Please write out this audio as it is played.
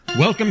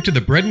Welcome to the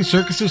Bread and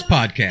Circuses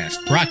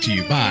podcast, brought to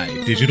you by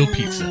Digital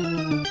Pizza,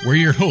 where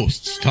your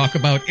hosts talk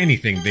about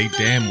anything they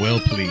damn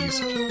well please.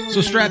 So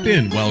strap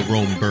in while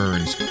Rome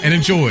burns and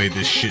enjoy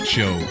this shit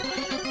show.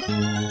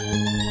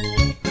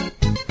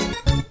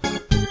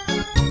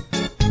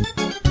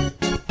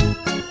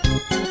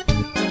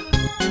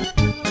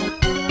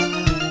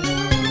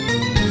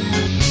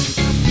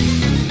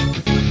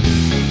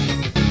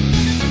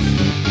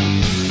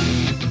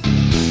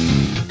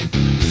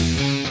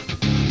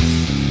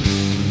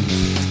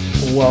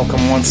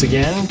 Welcome once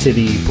again to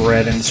the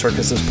Bread and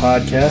Circuses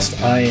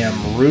podcast. I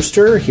am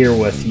Rooster, here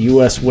with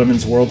U.S.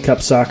 Women's World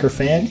Cup soccer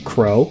fan,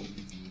 Crow.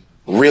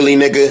 Really,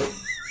 nigga?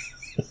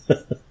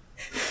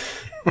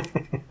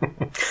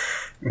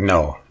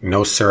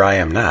 No, sir, I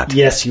am not.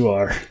 Yes, you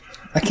are.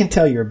 I can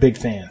tell you're a big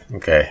fan.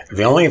 Okay.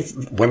 The only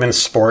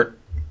women's sport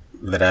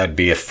that I'd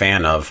be a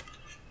fan of,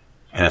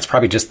 and it's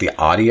probably just the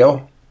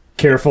audio,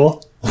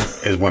 Careful.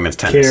 is women's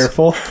tennis.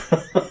 Careful.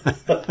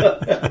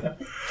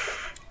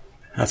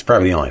 That's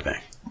probably the only thing.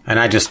 And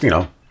I just, turn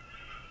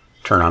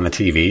on the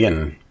TV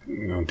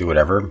and do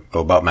whatever, go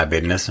about my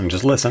business and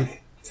just listen.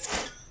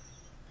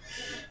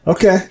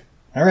 Okay.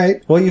 All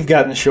right. Well, you've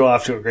gotten the show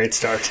off to a great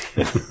start.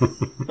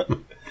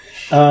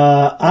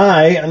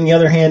 I, on the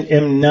other hand,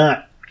 am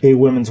not a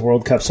Women's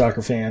World Cup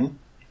soccer fan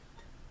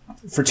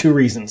for two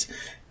reasons.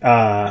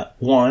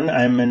 One,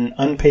 I'm an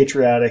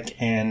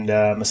unpatriotic and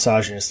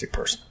misogynistic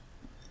person.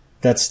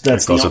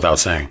 That goes without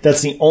saying.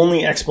 That's the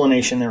only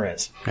explanation there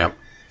is. Yep.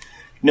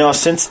 No,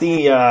 since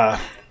the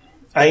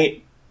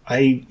I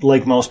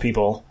like most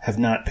people have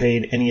not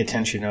paid any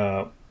attention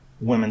to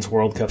Women's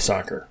World Cup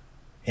soccer,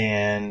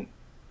 and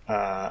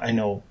I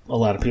know a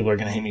lot of people are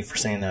going to hate me for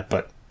saying that,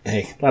 but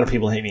hey, a lot of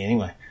people hate me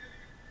anyway.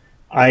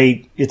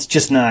 It's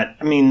just not.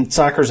 I mean,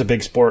 soccer is a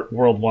big sport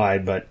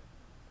worldwide, but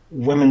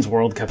Women's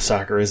World Cup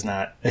soccer is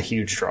not a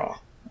huge draw.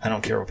 I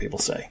don't care what people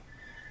say,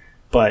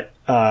 but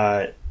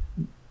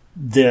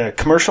the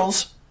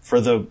commercials for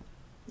the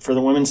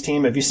women's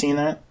team, have you seen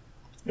that?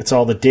 It's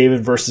all the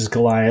David versus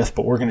Goliath,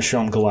 but we're going to show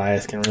them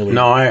Goliath can really...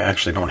 No, I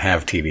actually don't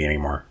have TV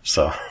anymore,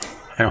 so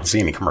I don't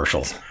see any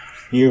commercials.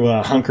 You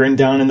hunkering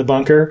down in the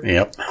bunker?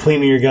 Yep.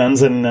 Cleaning your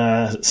guns and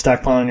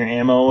stockpiling your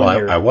ammo?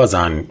 Well, I was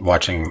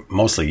watching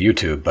mostly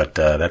YouTube, but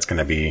that's going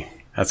to be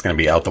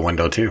out the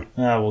window too.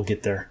 We'll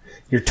get there.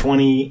 Your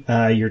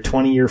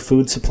 20-year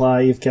food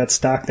supply you've got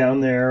stocked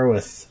down there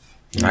with...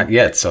 Not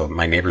yet, so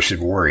my neighbor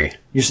should worry.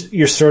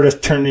 You're sort of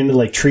turned into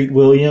like Treat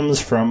Williams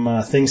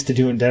from Things to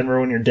Do in Denver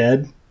When You're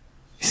Dead.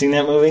 You seen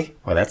that movie?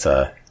 Well, that's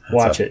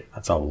Watch it.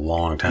 That's a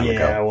long time ago.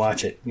 Yeah,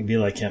 watch it. You'd be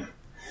like him.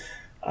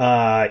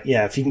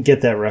 Yeah, if you can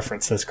get that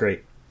reference, that's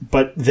great.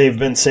 But they've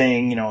been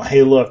saying,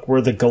 hey, look,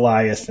 we're the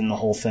Goliath in the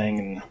whole thing,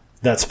 and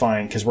that's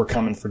fine because we're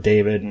coming for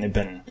David, and they've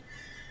been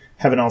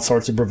having all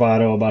sorts of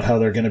bravado about how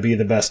they're going to be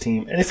the best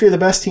team. And if you're the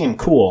best team,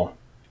 cool.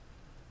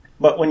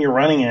 But when you're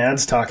running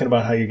ads talking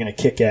about how you're going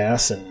to kick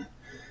ass and,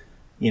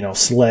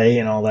 slay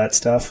and all that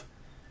stuff.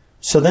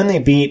 So then they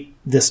beat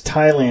this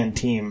Thailand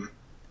team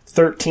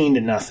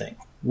 13-0,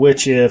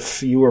 which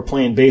if you were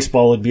playing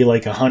baseball would be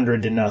like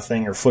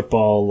 100-0, or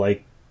football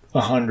like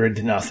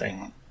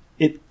 100-0.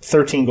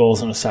 13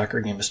 goals in a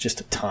soccer game is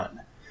just a ton.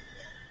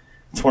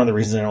 It's one of the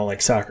reasons I don't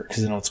like soccer,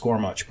 because they don't score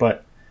much.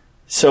 But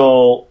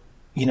so,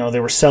 they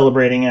were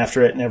celebrating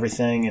after it and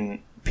everything, and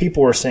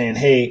people were saying,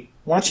 hey,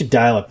 why don't you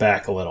dial it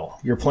back a little?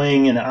 You're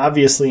playing an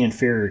obviously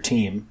inferior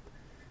team,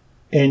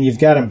 and you've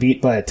got them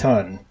beat by a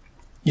ton.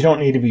 You don't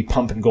need to be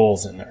pumping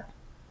goals in there.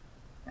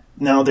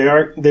 Now,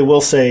 they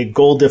will say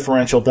goal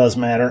differential does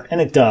matter, and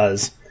it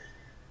does,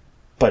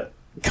 but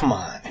come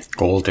on.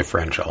 Goal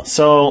differential.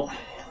 So,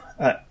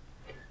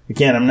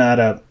 again, I'm not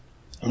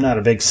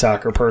a big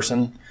soccer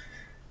person,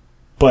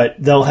 but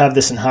they'll have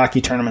this in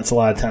hockey tournaments a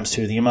lot of times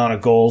too. The amount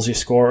of goals you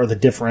score or the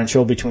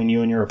differential between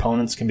you and your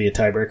opponents can be a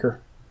tiebreaker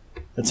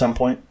at some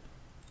point.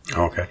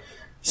 Okay.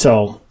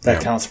 So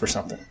that counts for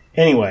something.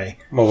 Anyway.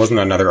 Well, wasn't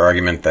another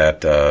argument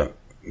that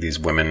these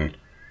women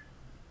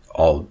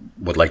all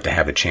would like to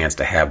have a chance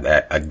to have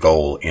a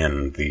goal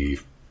in the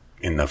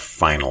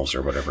finals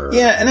or whatever?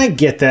 Yeah, and I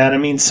get that. I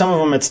mean, some of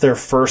them it's their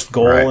first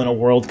goal in a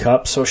World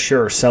Cup, so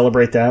sure,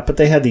 celebrate that. But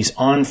they had these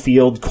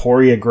on-field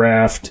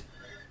choreographed,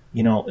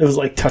 it was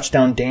like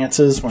touchdown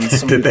dances when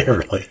somebody... Did they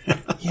really?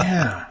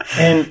 Yeah.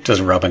 And just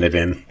rubbing it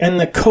in. And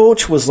the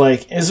coach was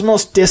like, it's the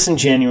most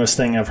disingenuous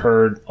thing I've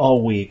heard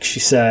all week.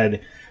 She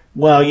said,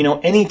 well,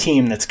 any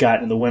team that's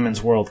gotten the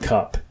Women's World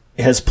Cup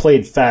has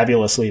played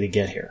fabulously to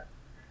get here.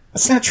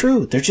 That's not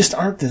true. There just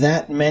aren't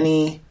that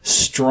many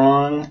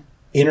strong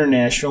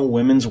international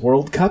Women's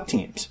World Cup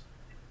teams.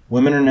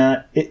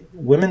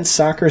 Women's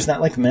soccer is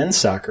not like men's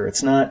soccer.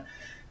 It's not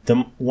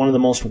one of the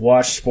most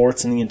watched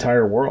sports in the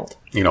entire world.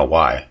 You know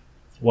why?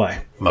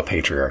 Why? A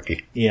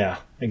patriarchy. Yeah,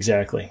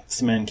 exactly. It's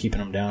the men keeping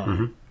them down.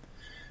 Mm-hmm.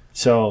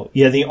 So,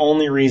 yeah, the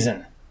only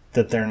reason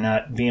that they're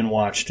not being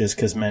watched is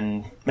because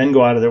men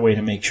go out of their way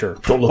to make sure.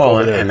 Go look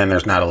over there. And then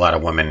there's not a lot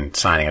of women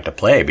signing up to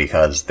play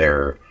because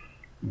they're,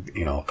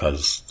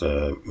 because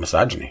the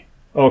misogyny.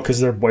 Oh, because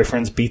their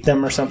boyfriends beat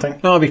them or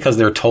something? No, because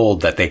they're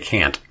told that they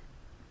can't.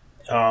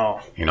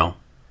 Oh. You know?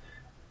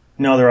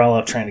 No, they're all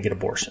out trying to get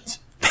abortions.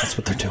 That's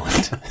what they're doing.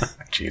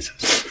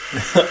 Jesus.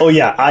 Oh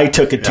yeah, I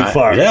took it too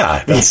far.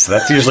 Yeah,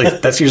 that's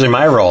usually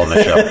my role in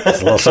the show. I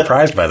was a little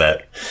surprised by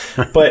that.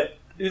 But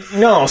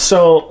no,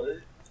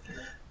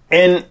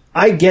 and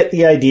I get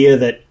the idea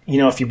that,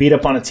 if you beat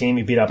up on a team,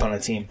 you beat up on a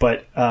team.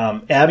 But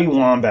Abby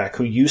Wambach,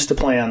 who used to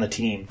play on the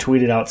team,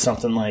 tweeted out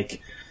something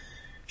like,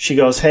 she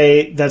goes,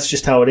 hey, that's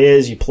just how it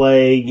is. You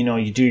play,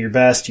 you do your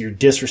best. You're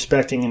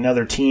disrespecting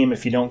another team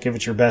if you don't give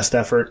it your best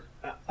effort.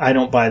 I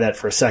don't buy that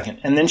for a second.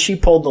 And then she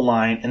pulled the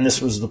line, and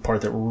this was the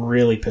part that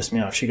really pissed me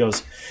off. She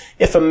goes,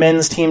 if a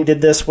men's team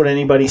did this, would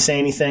anybody say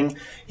anything?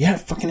 Yeah,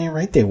 fucking ain't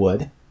right they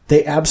would.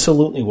 They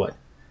absolutely would.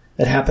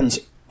 That happens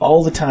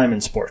all the time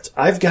in sports.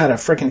 I've got a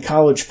freaking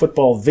college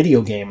football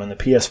video game on the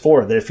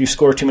PS4 that if you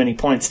score too many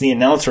points, the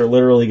announcer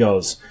literally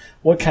goes,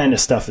 what kind of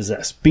stuff is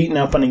this? Beating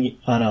up on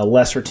a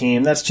lesser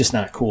team, that's just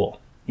not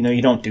cool.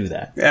 You don't do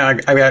that. Yeah,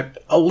 I got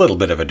a little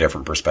bit of a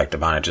different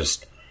perspective on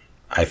it.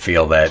 I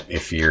feel that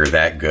if you're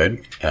that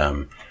good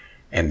and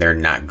they're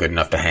not good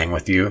enough to hang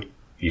with you,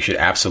 you should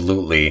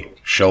absolutely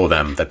show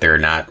them that they're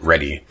not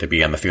ready to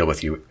be on the field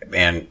with you.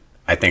 And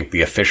I think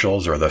the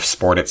officials or the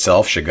sport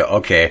itself should go,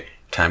 okay,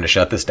 time to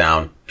shut this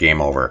down,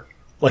 game over.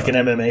 Like an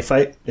MMA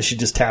fight? They should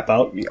just tap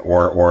out?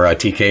 Or a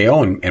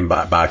TKO in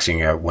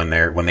boxing when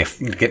they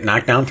get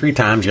knocked down 3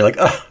 times, you're like,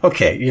 oh,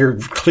 okay, you're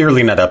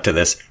clearly not up to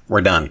this.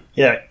 We're done.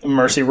 Yeah,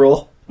 mercy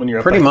rule. When you're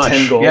up pretty by much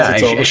 10 goals, yeah,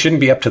 it's over. It shouldn't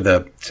be up to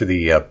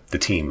the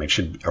team. It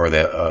should, or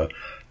the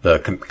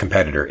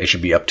competitor. It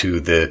should be up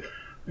to the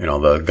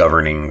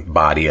governing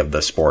body of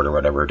the sport or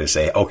whatever to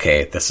say,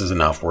 okay, this is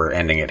enough. We're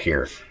ending it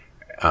here.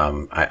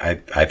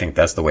 I think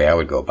that's the way I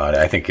would go about it.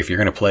 I think if you're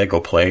going to play, go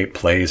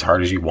play as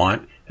hard as you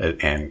want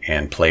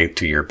and play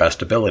to your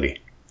best ability.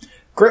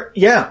 Great.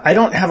 Yeah, I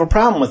don't have a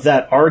problem with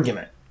that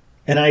argument.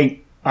 And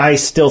I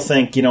still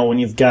think, when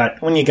you got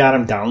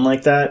them down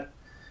like that,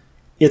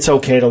 it's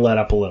okay to let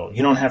up a little.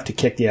 You don't have to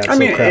kick the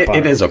absolute crap out of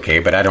it. It is okay,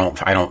 but I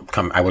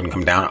wouldn't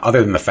come down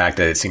other than the fact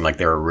that it seemed like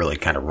they were really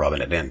kind of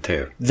rubbing it in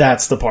too.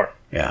 That's the part.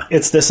 Yeah.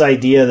 It's this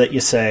idea that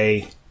you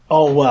say,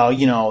 oh,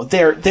 well,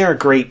 they're a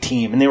great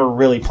team and they were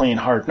really playing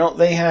hard. No,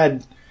 they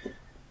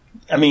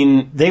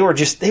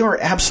were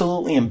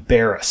absolutely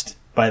embarrassed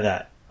by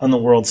that on the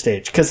world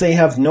stage because they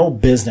have no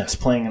business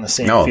playing in the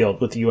same field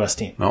with the U.S.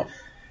 team. No.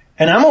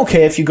 And I'm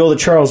okay if you go the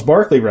Charles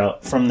Barkley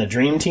route from the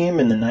Dream Team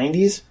in the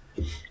 90s.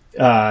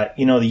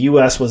 The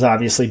U.S. was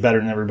obviously better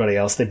than everybody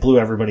else. They blew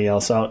everybody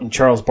else out. And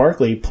Charles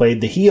Barkley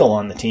played the heel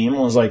on the team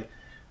and was like,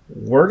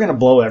 we're going to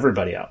blow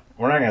everybody out.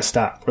 We're not going to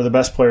stop. We're the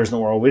best players in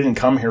the world. We didn't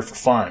come here for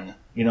fun.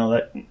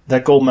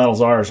 That gold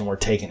medal's ours and we're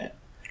taking it.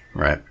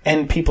 Right.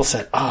 And people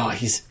said, oh,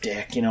 he's a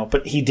dick,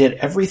 But he did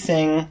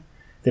everything.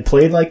 They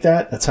played like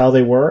that. That's how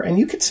they were. And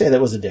you could say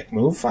that was a dick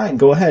move. Fine,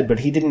 go ahead.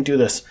 But he didn't do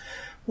this.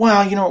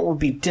 Well, it would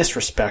be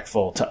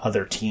disrespectful to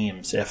other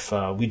teams if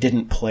we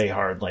didn't play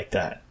hard like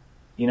that.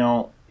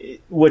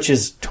 Which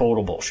is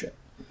total bullshit.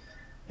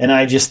 And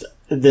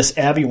this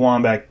Abby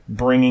Wambach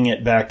bringing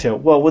it back to,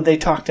 well, would they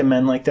talk to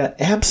men like that?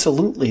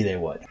 Absolutely they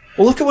would.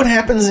 Well, look at what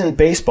happens in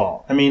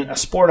baseball. I mean, a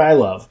sport I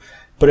love.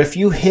 But if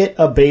you hit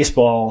a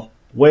baseball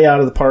way out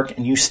of the park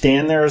and you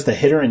stand there as the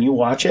hitter and you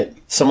watch it,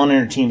 someone on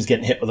your team's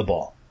getting hit with a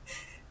ball.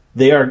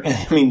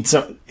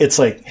 It's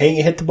like, hey,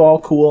 you hit the ball,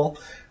 cool.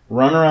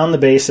 Run around the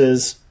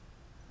bases,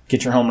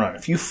 get your home run.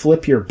 If you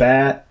flip your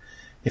bat,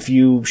 if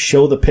you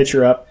show the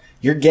pitcher up,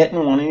 you're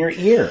getting one in your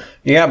ear.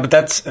 Yeah,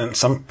 but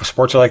some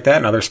sports are like that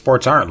and other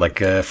sports aren't. Like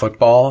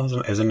football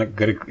isn't a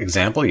good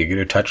example. You get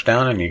a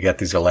touchdown and you get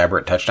these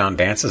elaborate touchdown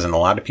dances, and a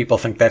lot of people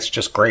think that's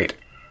just great.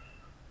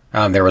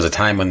 There was a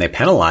time when they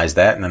penalized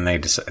that, and then the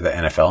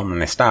NFL, and then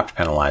they stopped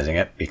penalizing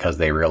it because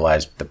they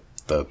realized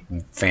the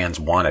fans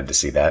wanted to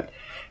see that,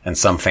 and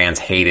some fans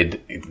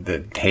hated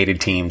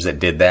teams that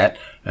did that,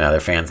 and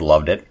other fans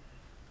loved it.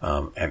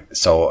 And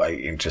so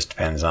it just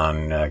depends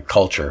on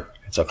culture.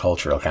 It's a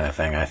cultural kind of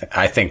thing.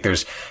 I think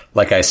there's,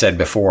 like I said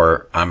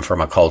before, I'm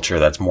from a culture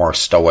that's more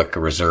stoic,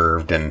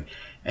 reserved, and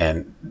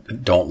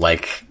don't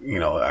like,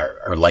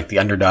 or like the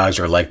underdogs,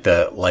 or like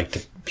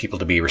the people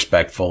to be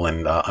respectful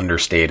and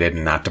understated,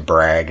 and not to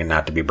brag and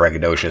not to be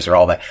braggadocious or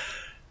all that.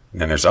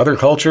 And then there's other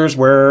cultures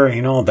where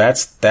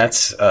that's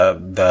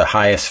the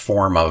highest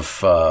form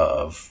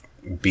of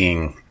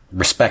being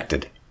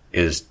respected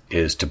is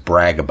to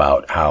brag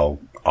about how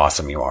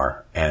awesome you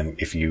are. And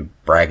if you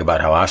brag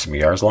about how awesome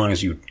you are, as long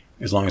as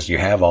you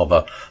have all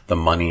the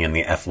money and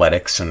the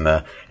athletics and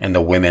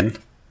the women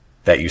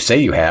that you say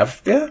you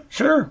have, yeah,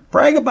 sure,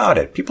 brag about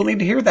it. People need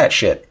to hear that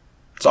shit.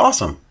 It's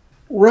awesome.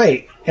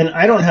 Right. And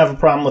I don't have a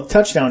problem with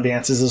touchdown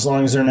dances as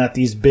long as they're not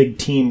these big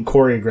team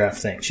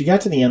choreographed things. You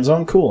got to the end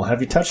zone, cool.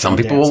 Have your touchdown dance. Some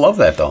people will love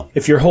that, though.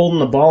 If you're holding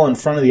the ball in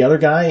front of the other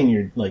guy and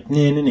you're like,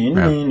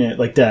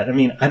 like that. I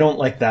mean, I don't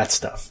like that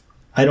stuff.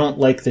 I don't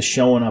like the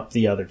showing up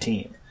the other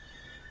team.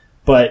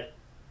 But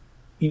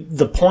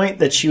the point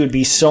that she would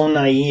be so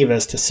naive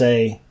as to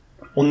say,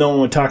 well, no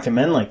one would talk to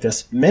men like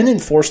this. Men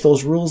enforce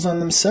those rules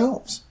on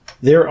themselves.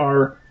 There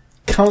are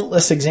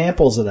countless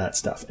examples of that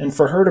stuff. And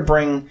for her to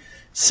bring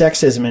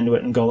sexism into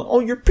it and go, oh,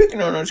 you're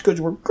picking on us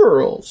because we're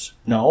girls.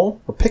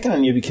 No, we're picking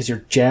on you because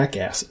you're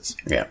jackasses.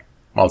 Yeah.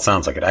 Well, it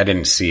sounds like it. I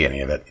didn't see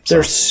any of it. So.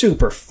 They're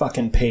super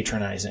fucking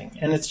patronizing,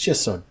 and it's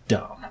just so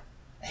dumb.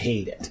 I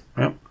hate it.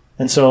 Yep.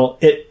 And so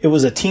it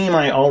was a team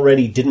I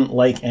already didn't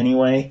like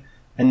anyway,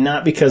 and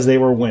not because they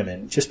were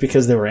women, just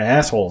because they were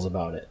assholes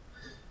about it.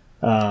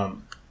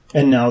 And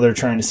now they're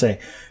trying to say,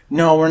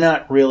 no, we're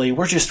not really.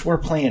 We're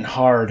playing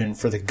hard and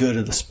for the good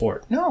of the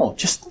sport. No,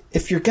 just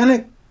if you're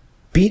gonna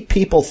beat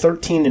people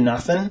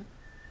 13-0,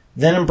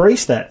 then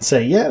embrace that and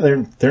say, yeah,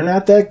 they're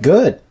not that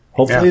good.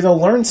 Hopefully they'll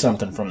learn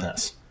something from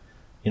this.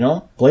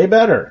 Play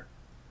better.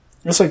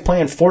 It's like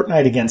playing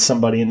Fortnite against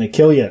somebody and they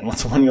kill you. And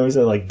what's the one you always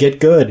say, like, get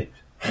good.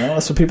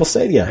 That's what people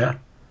say to you. Yeah.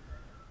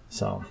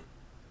 So,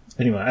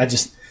 anyway,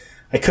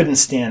 I couldn't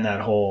stand that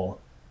whole,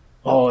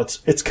 oh, it's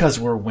because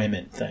we're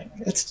women thing.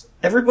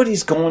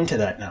 Everybody's going to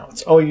that now.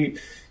 It's, oh,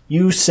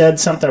 you said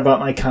something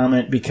about my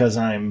comment because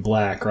I'm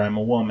black or I'm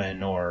a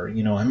woman or,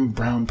 I'm a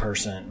brown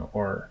person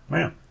or...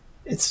 Yeah.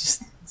 It's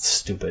just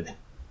stupid.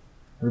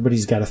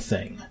 Everybody's got a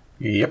thing.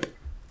 Yep.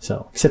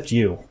 So, except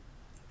you.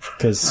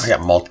 Because I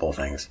got multiple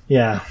things.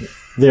 Yeah.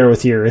 There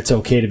with your, it's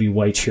okay to be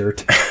white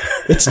shirt.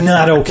 It's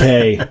not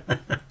okay.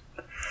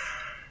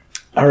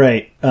 All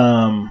right.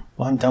 Well,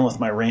 I'm done with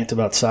my rant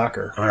about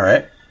soccer. All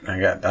right.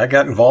 I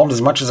got involved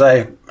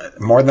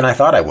more than I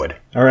thought I would.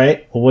 All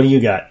right. Well, what do you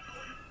got?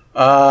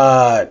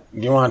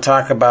 You want to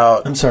talk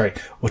about... I'm sorry.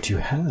 What do you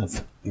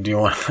have? Do you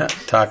want to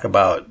talk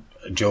about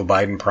Joe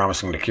Biden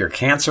promising to cure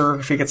cancer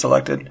if he gets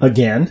elected?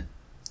 Again?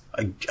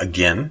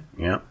 Again,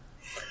 yeah.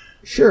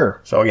 Sure.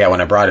 So, yeah, when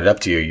I brought it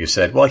up to you, you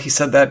said, well, he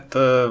said that,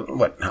 a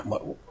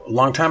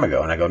long time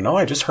ago. And I go, no,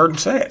 I just heard him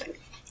say it.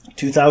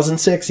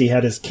 2006, he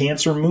had his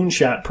cancer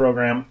moonshot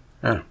program.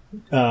 Yeah.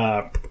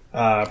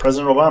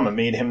 President Obama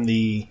made him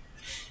the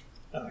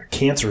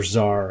cancer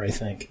czar, I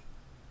think.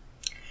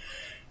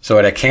 So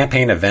at a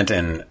campaign event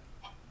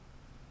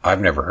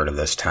I've never heard of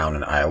this town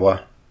in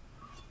Iowa,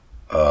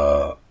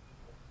 Ottumwa?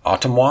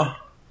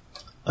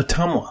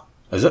 Ottumwa.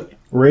 Is it?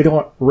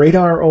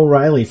 Radar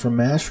O'Reilly from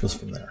MASH was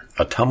from there.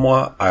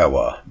 Ottumwa,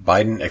 Iowa.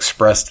 Biden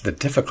expressed the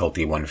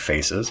difficulty one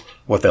faces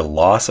with the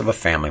loss of a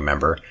family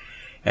member,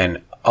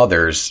 and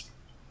others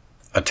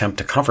attempt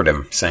to comfort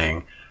him,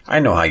 saying, I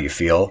know how you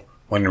feel,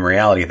 when in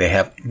reality they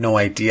have no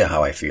idea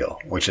how I feel,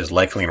 which is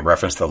likely in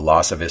reference to the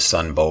loss of his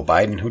son, Beau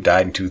Biden, who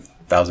died in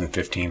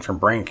 2015 from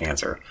brain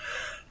cancer.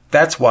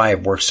 That's why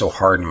I've worked so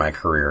hard in my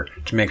career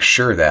to make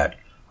sure that,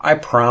 I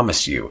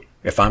promise you,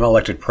 if I'm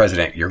elected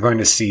president, you're going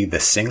to see the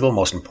single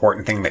most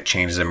important thing that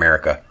changes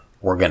America.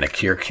 We're going to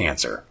cure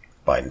cancer,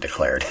 Biden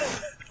declared.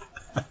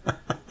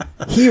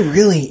 He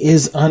really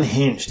is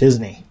unhinged,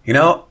 isn't he?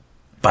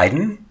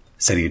 Biden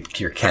said he'd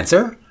cure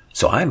cancer,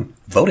 so I'm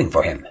voting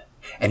for him.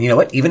 And you know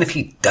what? Even if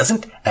he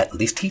doesn't, at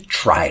least he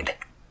tried.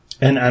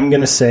 And I'm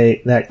going to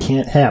say that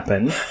can't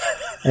happen.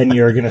 And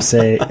you're going to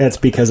say that's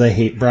because I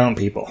hate brown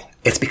people.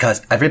 It's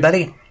because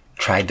everybody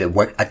tried to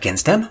work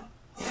against him?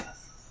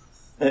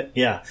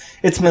 Yeah.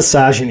 It's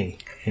misogyny.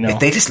 If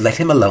they just let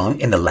him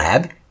alone in the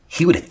lab,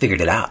 he would have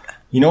figured it out.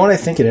 You know what I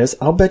think it is?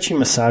 I'll bet you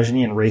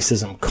misogyny and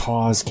racism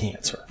cause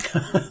cancer.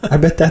 I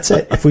bet that's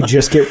it. If we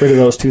just get rid of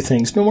those two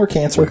things, no more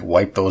cancer.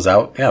 Wipe those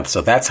out? Yeah,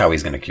 so that's how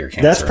he's going to cure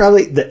cancer. That's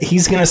probably...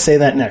 he's going to say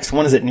that next.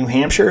 When is it? New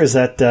Hampshire? Is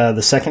that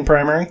the second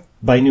primary?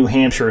 By New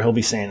Hampshire, he'll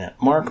be saying that.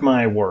 Mark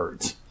my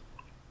words.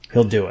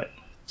 He'll do it.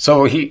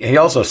 So he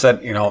also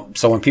said,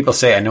 so when people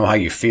say, I know how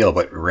you feel,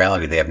 but in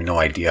reality, they have no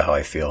idea how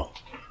I feel.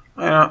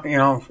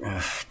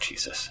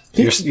 Jesus.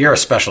 You're a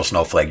special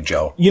snowflake,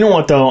 Joe. You know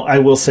what, though? I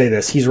will say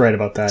this. He's right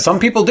about that. Some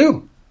people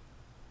do.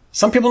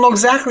 Some people know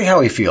exactly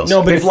how he feels.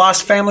 No, but they've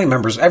lost family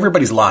members.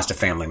 Everybody's lost a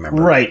family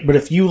member. Right, but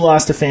if you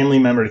lost a family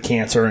member to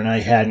cancer and I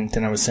hadn't,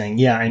 and I was saying,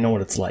 yeah, I know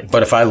what it's like.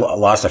 But if I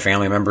lost a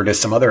family member to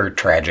some other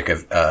tragic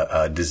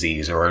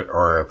disease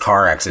or a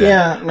car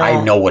accident,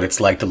 I know what it's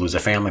like to lose a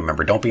family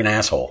member. Don't be an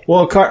asshole.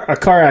 Well, a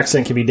car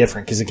accident can be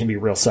different because it can be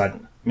real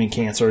sudden. I mean,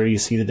 cancer, you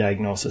see the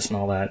diagnosis and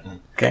all that.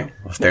 Okay.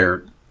 If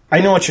they're...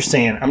 I know what you're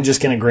saying. I'm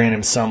just going to grant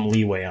him some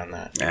leeway on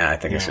that. Yeah, I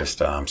think it's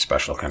just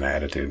special kind of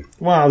attitude.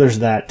 Well, there's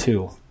that,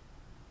 too.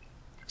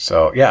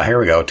 So, yeah, here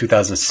we go.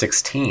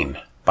 2016,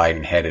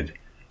 Biden headed...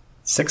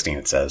 16,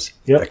 it says.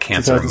 Yep, the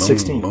Cancer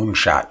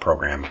Moonshot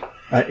Program.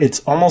 It's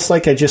almost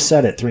like I just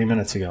said it 3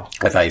 minutes ago.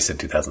 I thought you said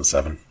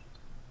 2007.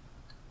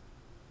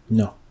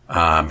 No.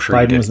 I'm sure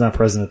Biden you did. was not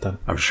president then.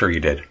 I'm sure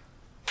you did.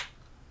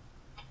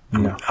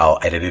 No. I'll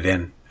edit it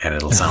in, and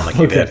it'll sound like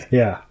you did.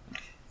 Yeah.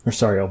 Or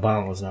sorry,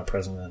 Obama was not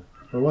president then.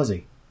 Or was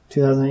he?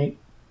 2008?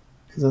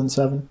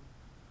 2007?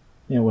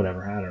 Yeah,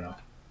 whatever. I don't know.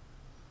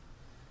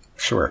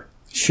 Sure.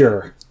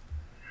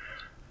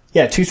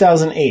 Yeah,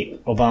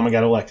 2008, Obama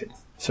got elected.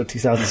 So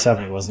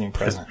 2007, he wasn't even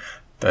president.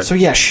 So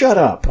yeah, shut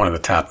up. One of the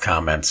top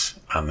comments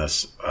on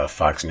this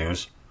Fox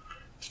News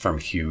is from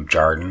Hugh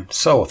Jardin.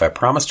 So, if I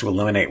promise to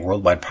eliminate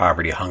worldwide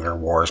poverty, hunger,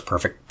 wars,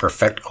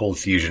 perfect cold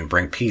fusion,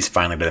 bring peace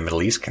finally to the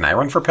Middle East, can I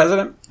run for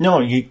president? No,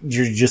 you're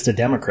just a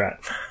Democrat.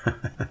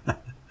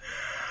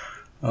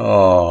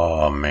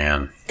 Oh,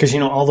 man. Because,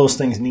 all those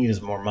things need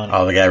is more money.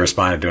 Oh, the guy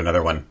responded to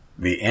another one.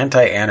 the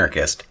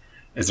anti-anarchist.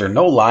 Is there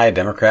no lie a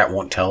Democrat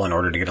won't tell in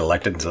order to get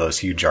elected into this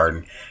huge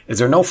garden? Is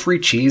there no free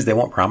cheese they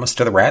won't promise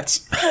to the rats?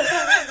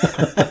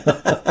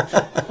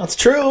 That's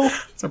true.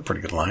 That's a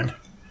pretty good line.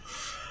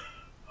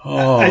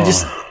 I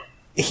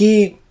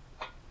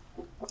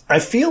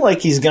feel like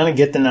he's going to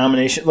get the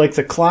nomination. Like,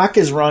 the clock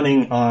is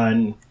running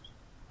on,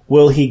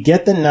 will he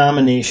get the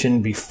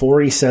nomination before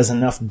he says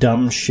enough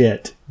dumb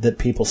shit that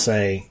people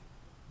say,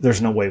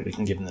 there's no way we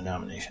can give him the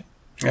nomination?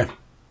 Yeah.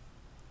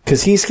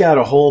 Because he's got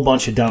a whole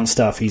bunch of dumb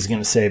stuff he's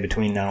going to say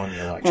between now and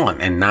the election. Well,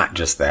 and not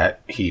just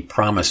that. He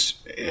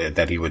promised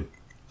that he would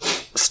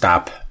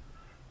stop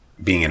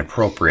being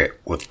inappropriate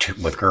with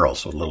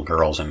girls, with little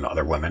girls and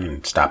other women,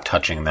 and stop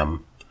touching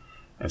them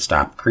and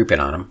stop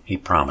creeping on them. He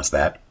promised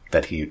that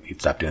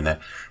he'd stop doing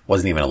that.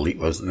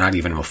 Was not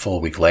even a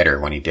full week later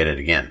when he did it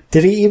again.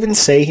 Did he even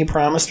say he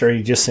promised, or did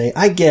he just say,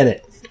 I get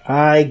it?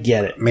 I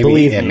get it. Maybe,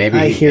 Believe me,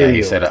 I hear you.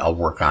 He said, I'll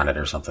work on it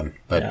or something.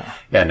 But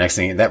next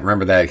thing,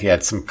 remember that he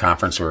had some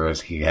conference where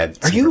he had...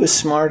 Are you as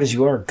smart as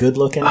you are good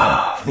looking?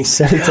 He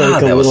said it to God,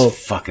 like a that little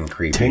was fucking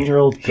creepy.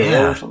 10-year-old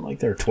girl or something like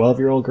that, or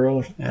 12-year-old girl.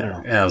 Or something.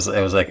 Yeah,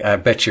 it was like, I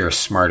bet you're as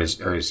smart as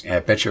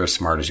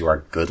you are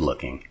good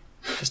looking.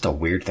 Just a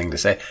weird thing to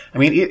say. I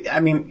mean,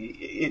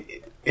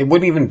 it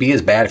wouldn't even be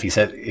as bad if he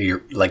said,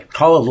 you're like,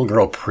 call a little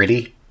girl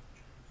pretty.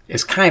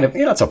 It's kind of,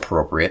 it's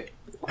appropriate.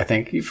 I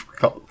think you've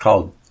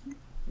called...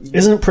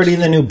 Isn't pretty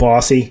the new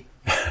bossy?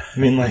 I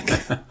mean, like,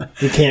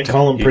 you can't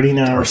call him pretty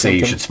now or say something.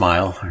 You should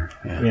smile.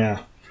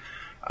 Yeah.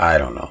 I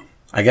don't know.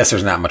 I guess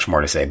there's not much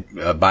more to say.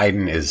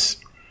 Biden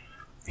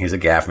he's a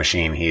gaffe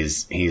machine.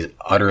 He's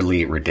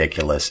utterly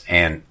ridiculous.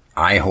 And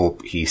I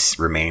hope he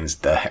remains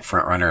the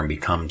front runner and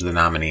becomes the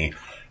nominee.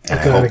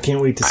 And I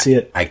can't wait to see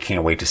it. I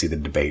can't wait to see the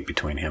debate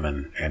between him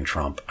and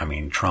Trump. I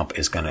mean, Trump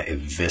is going to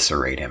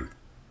eviscerate him.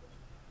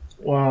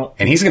 Well,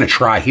 and he's going to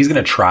try. He's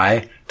going to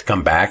try to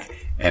come back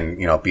and,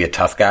 be a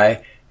tough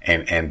guy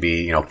and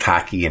be,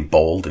 cocky and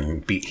bold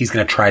he's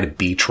going to try to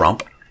be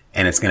Trump,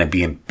 and it's going to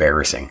be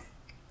embarrassing.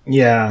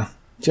 Yeah.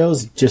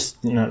 Joe's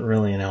just not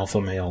really an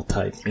alpha male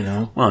type,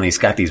 Well, and he's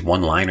got these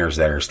one-liners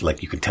that are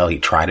like, you can tell he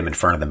tried him in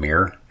front of the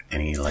mirror,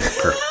 and he like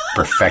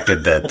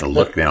perfected the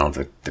look,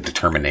 the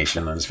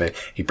determination on his face.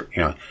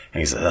 And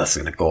he's like, this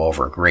is going to go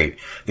over great.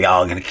 They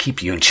all going to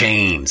keep you in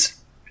chains.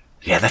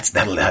 Yeah,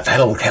 that'll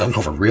go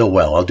over real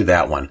well. I'll do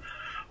that one.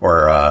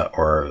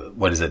 Or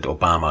what is it?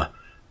 Obama.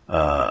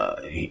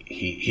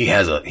 He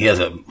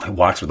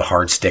walks with a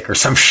hard stick or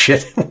some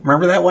shit.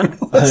 Remember that one?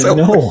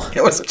 No.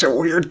 It was such a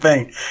weird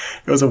thing.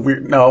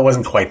 No, it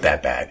wasn't quite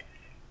that bad.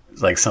 It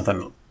was like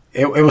something,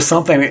 it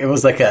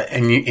was like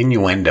an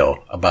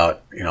innuendo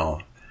about,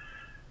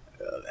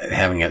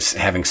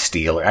 having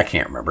steel. I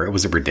can't remember. It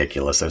was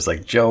ridiculous. I was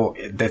like, Joe,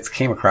 that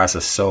came across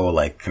as so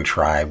like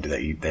contrived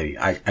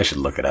that I should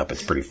look it up.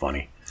 It's pretty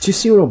funny. Did you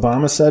see what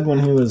Obama said when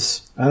he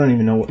was, I don't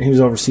even know, he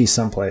was overseas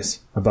someplace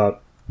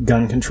about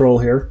gun control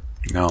here?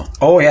 No.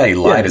 Oh yeah, he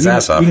lied his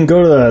ass off. You can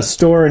go to the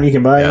store and you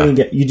can buy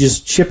you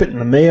just ship it in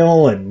the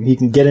mail, and you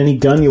can get any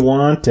gun you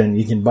want, and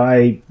you can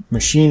buy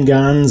machine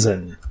guns,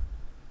 and I'm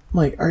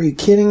like, are you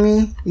kidding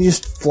me? You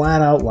just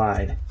flat out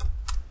lied.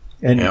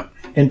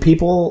 And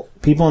people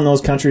in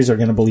those countries are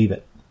going to believe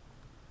it.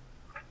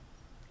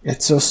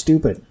 It's so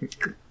stupid.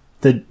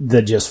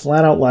 The just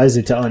flat out lies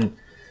they tell. And,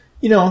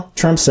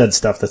 Trump said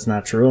stuff that's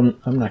not true.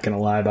 I'm not going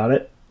to lie about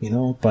it,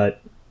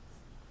 but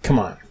come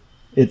on.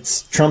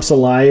 Trump's a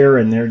liar,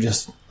 and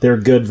they're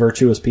good,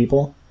 virtuous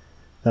people.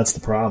 That's the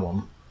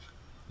problem.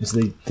 Is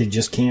they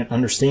just can't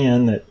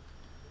understand that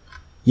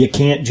you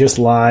can't just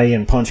lie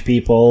and punch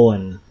people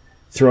and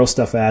throw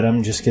stuff at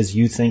them just because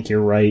you think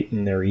you're right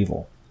and they're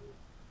evil.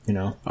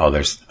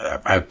 Oh,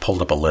 I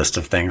pulled up a list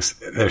of things.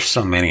 There's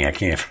so many I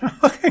can't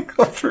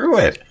go through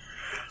it.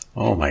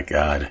 Oh my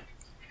God.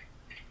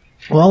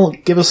 Well,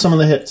 give us some of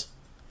the hits.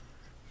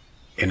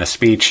 In a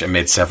speech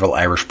amid several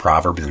Irish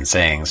proverbs and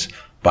sayings,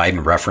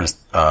 Biden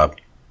referenced the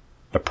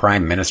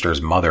Prime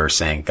Minister's mother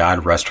saying,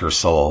 God rest her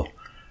soul.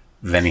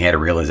 Then he had a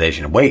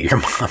realization, wait, your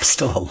mom's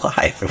still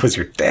alive. It was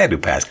your dad who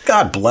passed.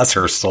 God bless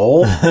her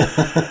soul.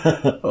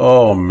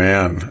 Oh,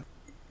 man.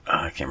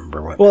 I can't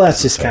remember what. Well,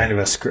 that's just kind of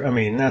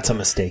that's a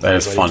mistake. That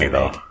is funny,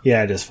 though.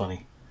 Yeah, it is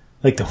funny.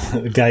 Like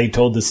the guy he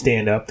told to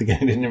stand up, the guy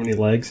who didn't have any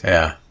legs.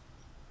 Yeah.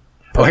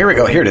 Oh, here we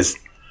go. Here it is.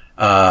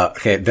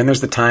 Okay, then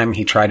there's the time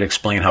he tried to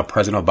explain how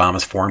President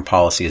Obama's foreign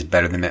policy is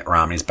better than Mitt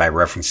Romney's by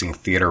referencing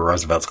Theodore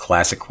Roosevelt's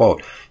classic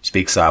quote,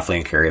 speak softly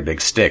and carry a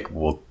big stick.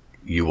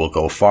 You will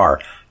go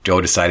far.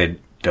 Joe decided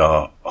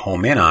to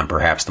home in on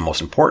perhaps the most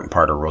important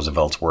part of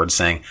Roosevelt's words,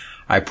 saying,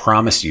 I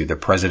promise you the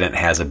president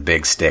has a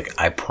big stick.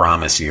 I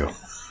promise you.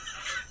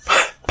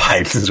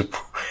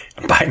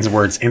 Biden's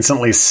words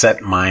instantly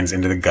set minds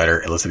into the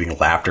gutter, eliciting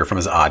laughter from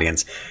his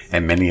audience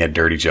and many a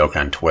dirty joke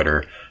on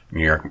Twitter.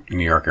 New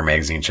Yorker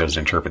magazine chose to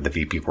interpret the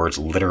VP words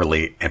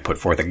literally and put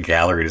forth a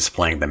gallery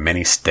displaying the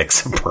many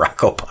sticks of Barack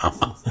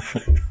Obama.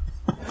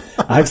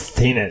 I've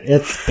seen it.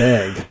 It's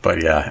big.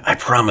 But yeah, I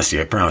promise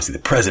you, the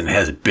president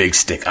has a big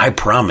stick. I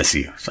promise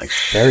you. It's like,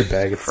 very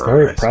big. It's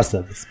very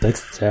impressive. It's a big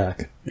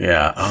stick.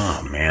 Yeah.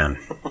 Oh, man.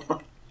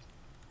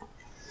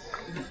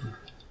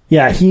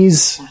 Yeah,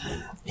 he's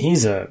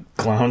a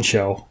clown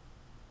show.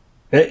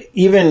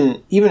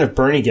 Even if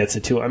Bernie gets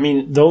it too, I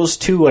mean, those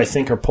two I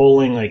think are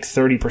polling like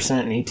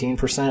 30% and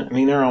 18%. I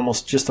mean, they're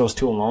almost just those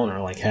two alone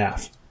are like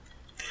half.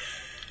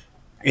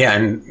 Yeah,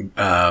 and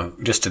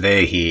just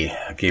today he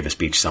gave a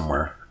speech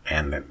somewhere,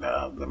 and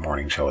the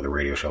morning show, the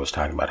radio show, was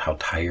talking about how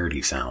tired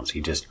he sounds.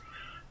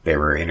 They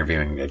were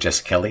interviewing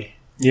Jessica Kelly.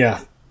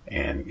 Yeah.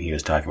 And he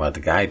was talking about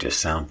the guy just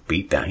sounds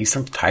beat down. He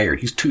sounds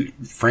tired. He's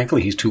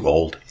too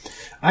old.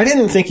 I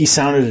didn't think he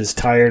sounded as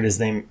tired as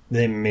they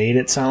made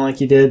it sound like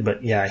he did,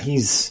 but yeah,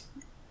 he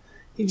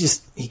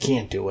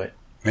can't do it.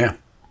 Yeah.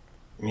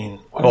 I mean,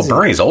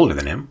 Bernie's older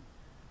than him.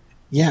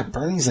 Yeah,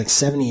 Bernie's like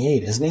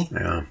 78, isn't he?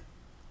 Yeah.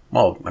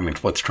 Well, I mean,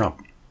 what's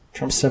Trump?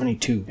 Trump's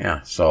 72.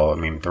 Yeah, so, I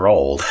mean, they're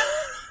old.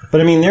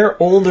 But, I mean,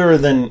 they're older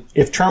than...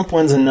 If Trump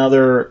wins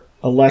another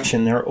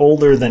election, they're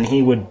older than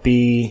he would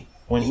be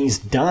when he's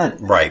done.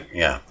 Right,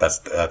 yeah.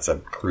 That's a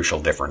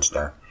crucial difference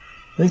there.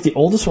 I think the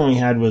oldest one we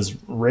had was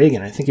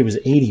Reagan. I think he was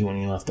 80 when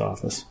he left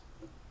office.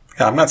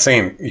 Yeah, I'm not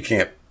saying you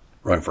can't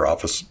run for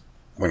office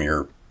when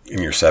you're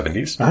in your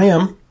 70s. I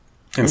am.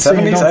 In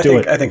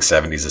 70s, I think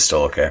 70s is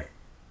still okay.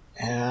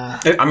 Yeah.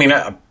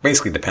 It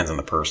basically depends on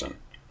the person.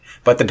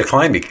 But the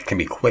decline can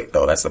be quick,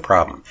 though. That's the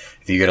problem.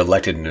 If you get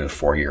elected into a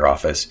 4-year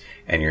office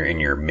and you're in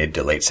your mid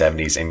to late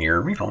 70s and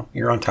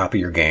you're on top of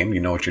your game, you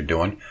know what you're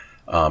doing,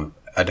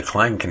 a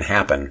decline can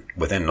happen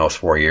within those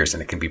 4 years,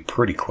 and it can be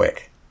pretty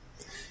quick.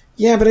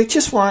 Yeah, but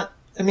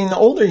the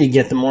older you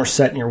get, the more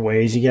set in your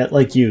ways you get.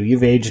 Like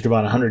you've aged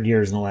about 100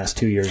 years in the last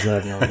 2 years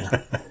that I've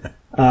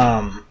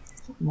known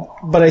you.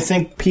 But I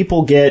think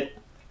people get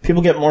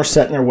more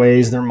set in their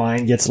ways. Their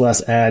mind gets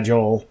less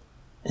agile,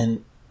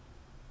 and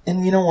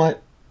you know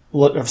what?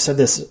 Look, I've said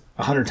this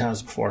 100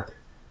 times before.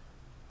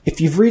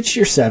 If you've reached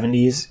your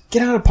 70s,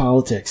 get out of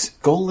politics.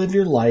 Go live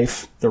your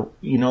life. The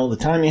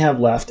time you have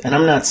left. And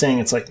I'm not saying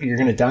it's like you're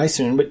going to die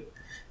soon, but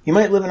you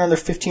might live another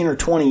 15 or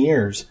 20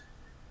 years.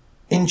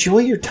 Enjoy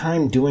your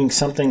time doing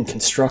something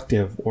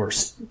constructive, or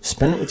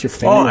spend it with your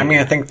family. Well, I mean,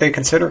 I think they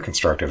consider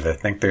constructive. I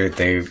think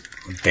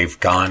they've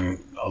gone.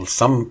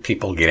 Some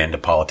people get into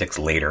politics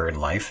later in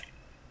life,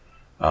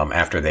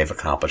 after they've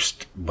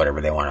accomplished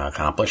whatever they want to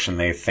accomplish, and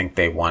they think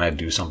they want to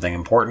do something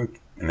important,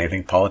 and they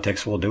think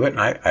politics will do it.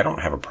 And I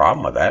don't have a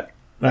problem with that.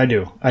 I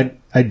do.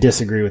 I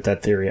disagree with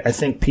that theory. I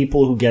think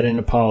people who get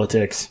into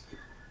politics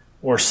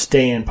or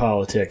stay in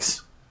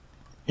politics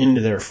into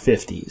their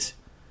 50s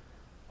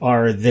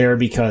are there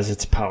because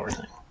it's a power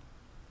thing.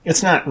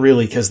 It's not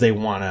really because they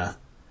want to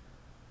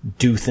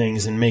do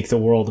things and make the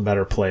world a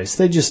better place.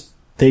 They just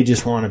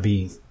want to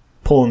be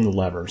pulling the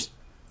levers,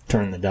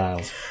 turning the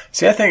dials.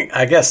 See,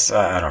 I guess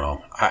I don't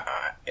know.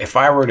 If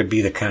I were to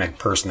be the kind of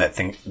person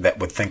that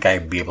would think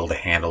I'd be able to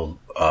handle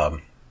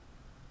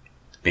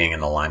being in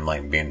the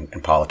limelight and being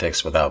in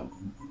politics without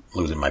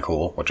losing my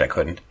cool, which I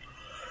couldn't.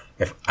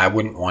 If I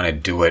wouldn't want to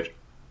do it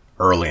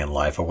early in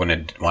life, I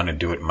wouldn't want to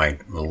do it in my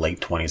late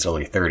 20s,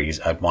 early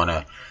 30s. I'd want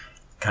to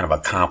kind of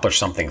accomplish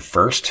something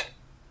first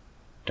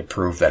to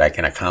prove that I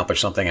can accomplish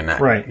something, and not,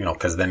 right.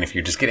 Because then if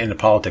you just get into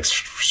politics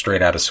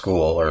straight out of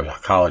school or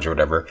college or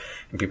whatever,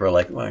 and people are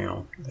like,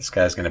 well, this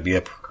guy's going to be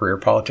a career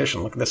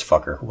politician. Look at this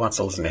fucker. Who wants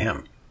to listen to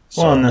him?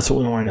 So, well, and that's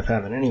what we wind up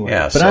having anyway.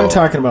 Yeah, but I'm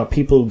talking about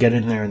people who get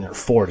in there in their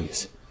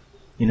 40s.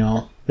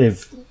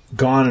 They've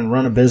gone and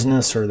run a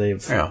business, or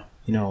they've,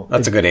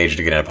 that's a good age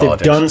to get into politics.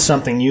 They've done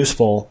something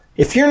useful.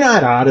 If you're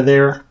not out of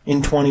there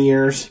in 20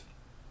 years,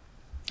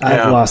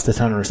 I've lost a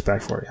ton of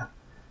respect for you.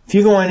 If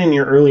you go in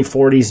your early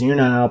 40s and you're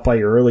not out by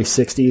your early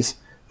 60s,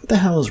 what the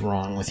hell is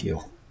wrong with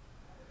you?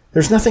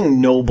 There's nothing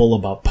noble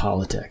about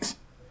politics.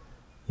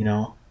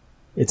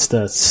 It's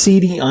the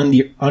seedy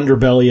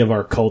underbelly of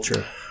our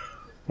culture.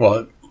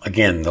 Well,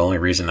 again, the only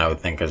reason I would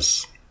think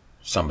is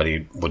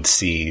somebody would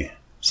see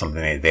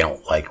something they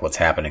don't like what's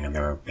happening in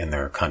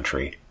their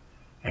country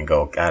and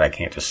go, God, I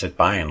can't just sit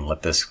by and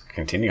let this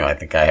continue. I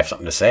think I have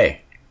something to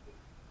say.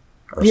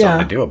 Or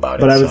something to do about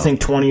it. But I would think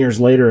 20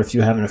 years later, if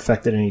you haven't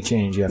affected any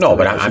change, you have to... No,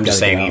 but I'm just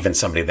saying even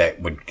somebody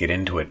that would get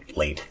into it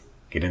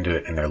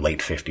in their late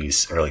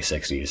 50s, early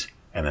 60s,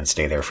 and then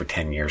stay there for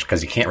 10 years,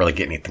 because you can't really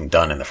get anything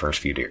done in the first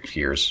few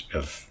years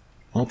of...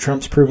 Well,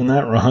 Trump's proven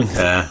that wrong.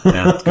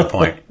 Yeah, good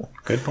point.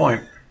 Good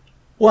point.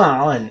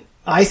 Well, and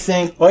I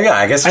think... Well, yeah,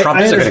 I guess Trump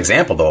is a good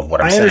example, though, of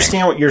what I'm saying. I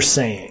understand what you're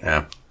saying.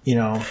 Yeah.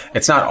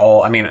 It's not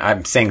all... I mean,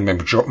 I'm saying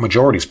the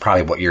majority is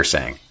probably what you're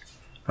saying.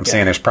 I'm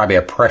saying there's probably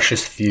a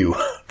precious few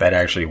that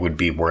actually would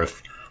be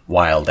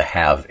worthwhile to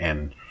have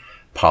in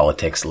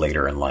politics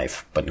later in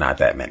life, but not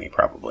that many,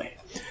 probably.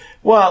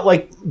 Well,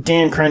 like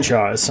Dan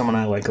Crenshaw is someone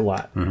I like a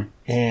lot. Mm-hmm.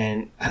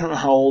 And I don't know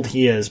how old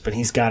he is, but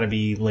he's got to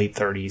be late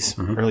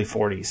 30s, early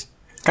 40s.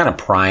 Kind of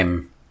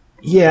prime,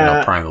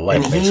 prime of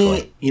life, and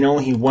basically.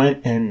 He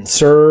went and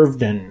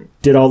served and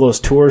did all those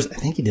tours. I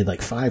think he did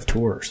like 5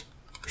 tours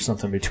or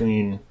something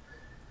between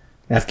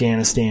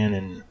Afghanistan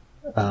and...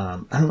 I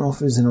don't know if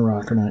it was in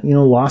Iraq or not.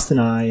 Lost an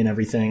eye and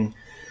everything.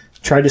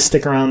 Tried to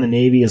stick around the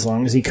Navy as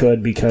long as he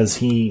could because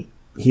he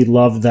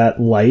loved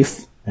that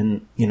life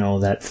and,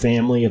 that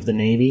family of the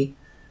Navy.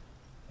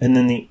 And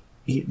then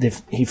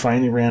he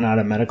finally ran out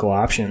of medical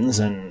options,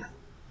 and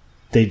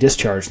they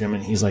discharged him,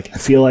 and he's like, I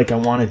feel like I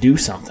want to do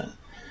something.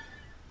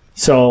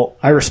 So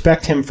I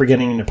respect him for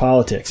getting into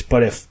politics,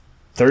 but if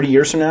 30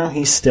 years from now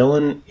he's still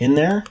in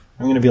there,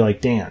 I'm going to be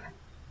like, Dan,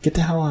 get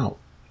the hell out.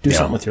 Do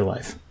something with your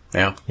life.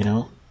 Yeah. You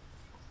know?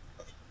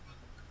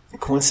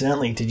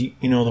 Coincidentally, did you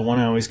know the one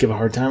I always give a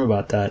hard time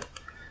about that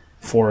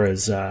for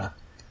is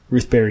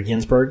Ruth Bader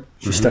Ginsburg.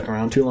 She stuck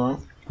around too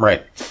long.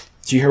 Right.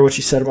 Did you hear what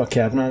she said about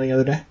Kavanaugh the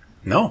other day?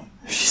 No.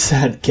 She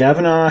said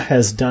Kavanaugh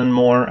has done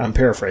more, I'm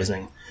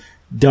paraphrasing,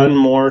 done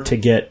more to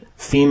get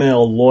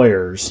female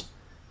lawyers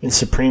in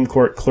Supreme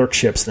Court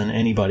clerkships than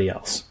anybody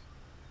else.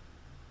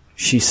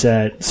 She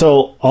said,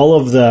 so all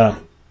of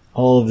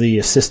the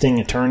assisting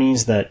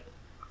attorneys that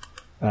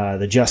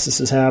the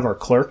justices have are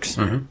clerks.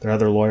 Mm-hmm. They're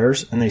other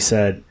lawyers. And they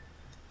said,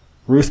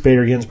 Ruth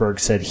Bader Ginsburg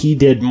said he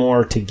did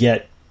more to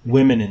get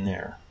women in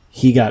there.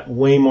 He got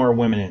way more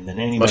women in than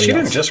anybody else. Well, she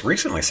didn't just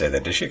recently say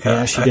that, did she?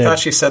 Yeah, she I did. thought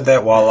she said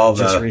that while all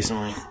the... Just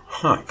recently.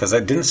 Huh, because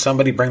didn't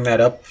somebody bring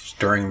that up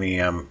during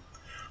the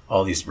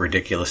all these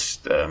ridiculous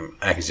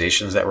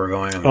accusations that were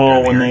going on?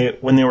 Oh,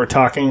 when they were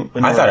talking...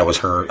 I thought it was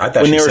her. I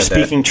thought when she they were said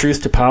speaking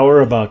truth to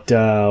power about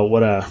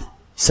what a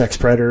sex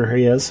predator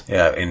he is.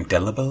 that. Yeah,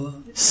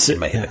 indelible in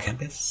my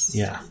hippocampus.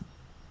 Yeah.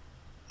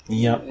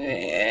 Yep.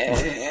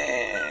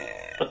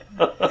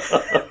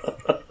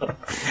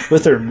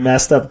 With her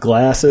messed up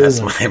glasses.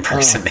 That's my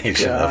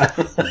impersonation of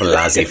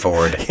Blasey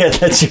Ford. Yeah,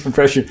 that's your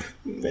impression.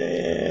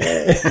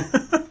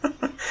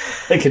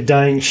 Like a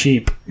dying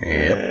sheep.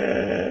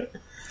 Yep.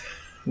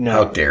 No.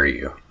 How dare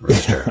you,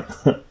 Rooster?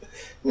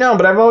 No,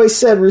 but I've always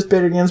said Ruth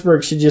Bader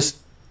Ginsburg should just,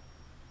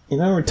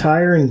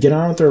 retire and get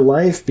on with her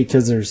life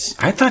because there's...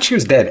 I thought she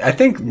was dead. I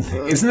think,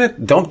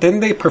 didn't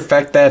they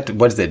perfect that,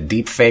 what is it,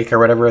 deep fake or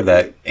whatever,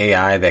 that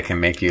AI that can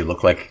make you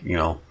look like,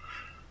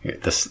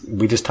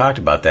 we just talked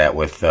about that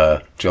with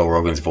Joe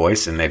Rogan's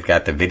voice, and they've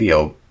got the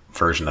video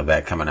version of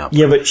that coming out.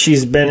 Yeah, but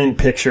she's been in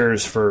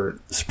pictures for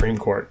Supreme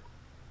Court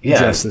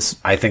Justice.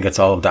 I think it's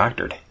all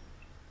doctored.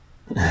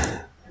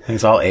 I think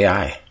it's all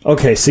AI.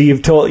 Okay, so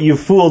you've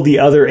fooled the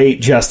other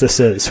 8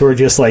 justices who are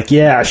just like,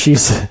 yeah, it's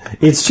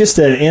just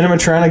an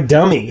animatronic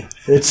dummy.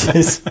 It's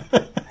just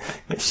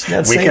she's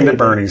not saying Weekend at it.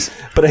 Bernie's.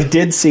 But I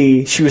did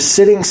see she was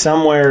sitting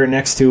somewhere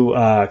next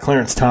to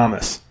Clarence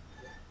Thomas,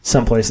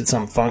 someplace at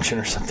some function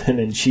or something,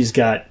 and she's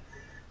got,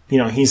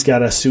 he's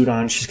got a suit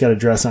on, she's got a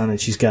dress on,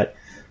 and she's got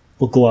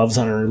little gloves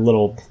on her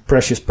little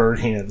precious bird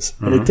hands.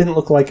 And it didn't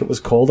look like it was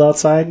cold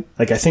outside.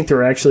 Like, I think they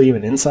were actually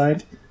even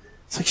inside.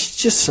 It's like she's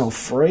just so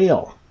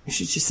frail.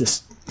 She's just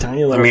this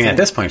tiny little thing. At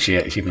this point, she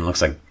even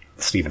looks like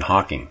Stephen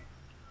Hawking.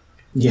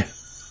 Yeah.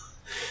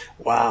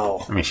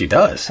 Wow. She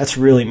does. That's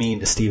really mean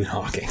to Stephen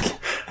Hawking.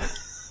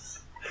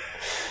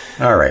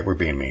 All right, we're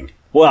being mean.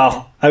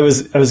 Well, I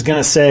was going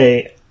to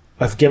say,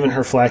 I've given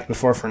her flack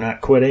before for not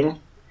quitting,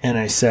 and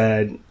I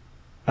said,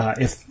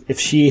 if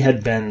she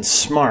had been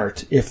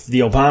smart, if the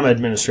Obama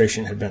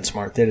administration had been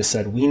smart, they'd have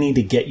said, we need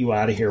to get you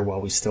out of here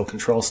while we still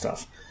control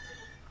stuff.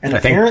 And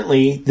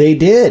apparently they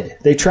did.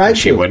 They tried to.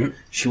 She wouldn't?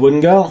 She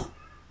wouldn't go.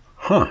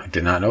 Huh, I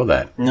did not know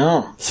that.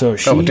 No. So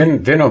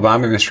didn't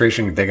Obama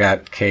administration, they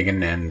got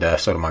Kagan and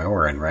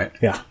Sotomayor in, right?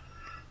 Yeah.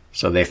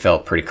 So they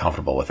felt pretty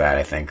comfortable with that,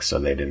 I think. So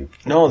they didn't.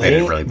 No, they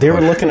didn't really. They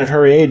were looking at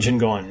her age and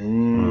going,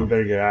 "You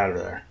better get out of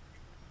there."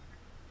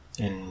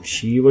 And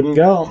she wouldn't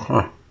go.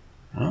 Huh.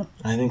 Well,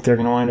 I think they're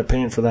going to wind up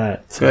paying for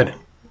that. So. Good.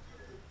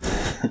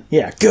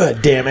 Yeah,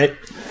 good. Damn it.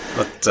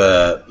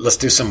 Let's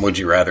do some would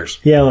you rather's.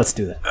 Yeah, let's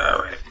do that. All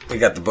right, we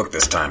got the book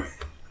this time.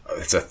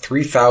 It's a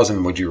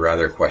 3,000 would you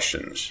rather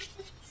questions.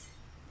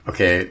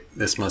 Okay,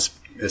 this must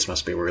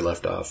be where we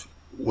left off.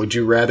 Would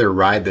you rather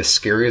ride the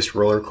scariest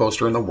roller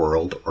coaster in the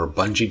world or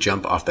bungee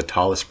jump off the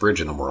tallest bridge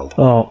in the world?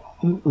 Oh,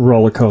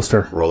 roller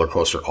coaster. Roller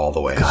coaster all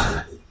the way.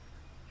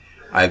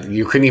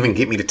 You couldn't even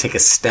get me to take a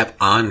step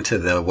onto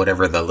the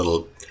whatever the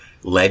little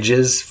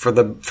ledges for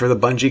the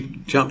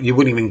bungee jump. You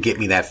wouldn't even get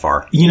me that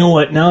far. You know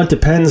what? Now it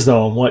depends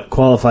though on what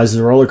qualifies as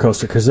a roller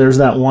coaster, because there's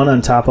that one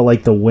on top of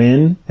like the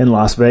Wynn in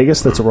Las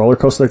Vegas that's a roller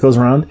coaster that goes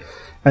around,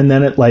 and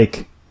then it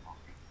like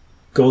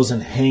goes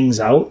and hangs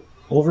out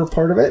over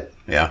part of it.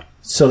 Yeah.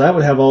 So that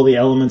would have all the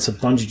elements of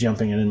bungee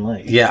jumping and in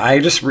lake. Yeah, I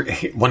just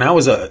when I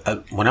was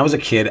a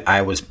kid,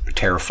 I was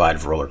terrified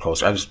of roller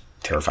coasters. I was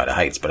terrified of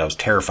heights, but I was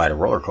terrified of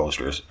roller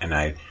coasters,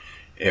 and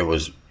it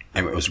was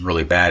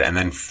really bad. And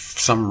then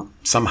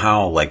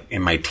somehow, like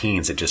in my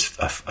teens, it just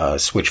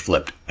switch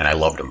flipped, and I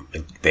loved them.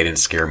 They didn't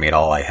scare me at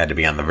all. I had to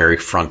be on the very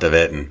front of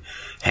it and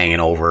hanging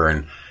over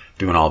and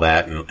doing all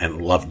that,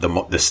 and loved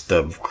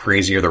the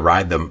crazier the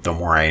ride, the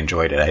more I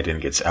enjoyed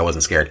it. I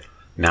wasn't scared.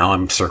 Now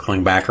I'm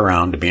circling back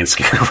around to being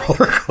scared of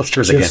roller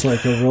coasters again. Just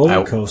like a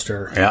roller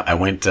coaster. Yeah, I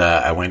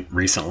went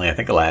recently. I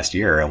think last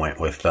year I went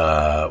with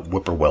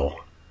Whippoorwill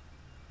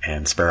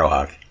and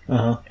Sparrowhawk.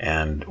 Uh-huh.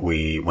 And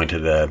we went to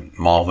the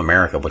Mall of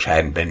America, which I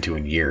hadn't been to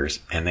in years,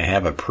 and they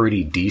have a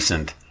pretty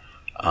decent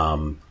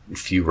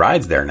few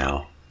rides there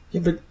now.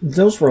 Yeah, but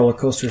those roller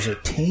coasters are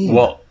tame.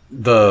 Well,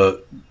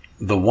 the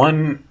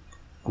one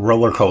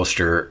roller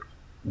coaster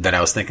that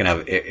I was thinking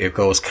of, it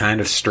goes kind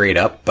of straight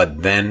up,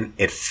 but then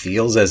it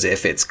feels as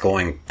if it's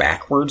going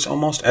backwards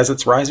almost as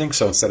it's rising.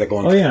 So instead of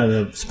going, Oh yeah,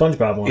 the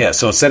SpongeBob one. yeah,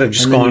 so instead of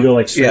just And then going, you go,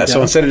 like, straight so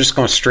down? instead of just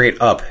going straight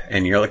up,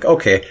 and you're like,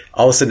 okay,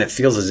 all of a sudden it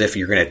feels as if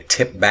you're going to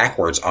tip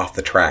backwards off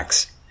the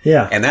tracks.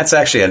 Yeah. And that's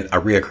actually a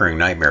reoccurring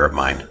nightmare of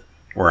mine,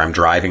 where I'm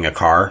driving a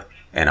car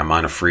and I'm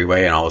on a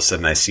freeway, and all of a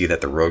sudden I see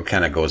that the road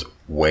kind of goes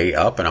way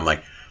up, and I'm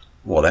like,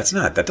 well,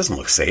 that doesn't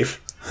look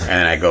safe.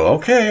 And I go,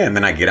 okay, and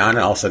then I get on, and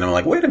all of a sudden I'm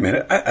like, wait a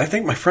minute, I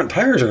think my front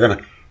tires are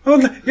gonna,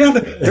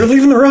 they're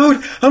leaving the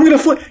road. I'm gonna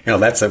flip.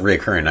 That's a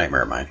reoccurring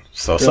nightmare of mine.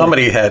 So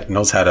somebody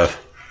knows how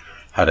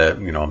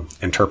to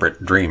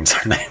interpret dreams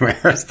or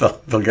nightmares.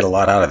 They'll get a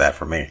lot out of that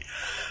from me.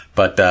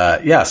 But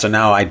so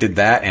now I did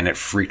that, and it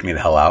freaked me the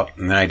hell out.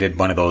 And then I did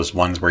one of those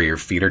ones where your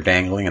feet are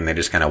dangling and they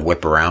just kind of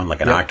whip around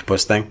like an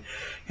octopus thing,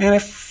 and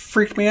it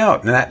freaked me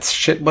out. And that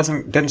shit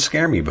didn't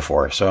scare me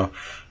before. So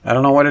I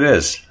don't know what it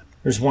is.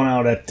 There's one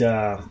out at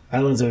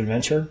Islands of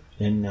Adventure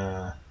in,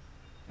 I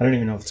don't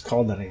even know if it's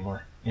called that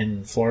anymore,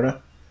 in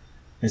Florida.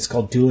 It's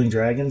called Dueling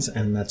Dragons,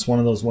 and that's one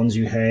of those ones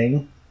you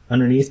hang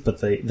underneath, but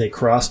they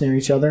cross near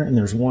each other, and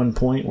there's one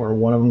point where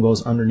one of them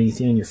goes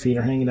underneath you and your feet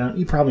are hanging down.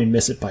 You probably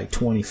miss it by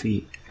 20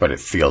 feet. But it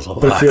feels a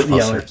lot But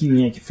closer. like you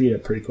yank your feet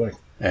up pretty quick.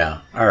 Yeah,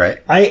 all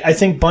right. I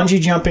think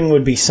bungee jumping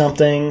would be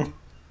something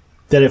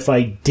that if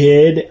I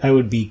did, I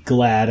would be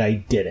glad I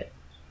did it,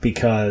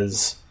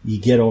 because you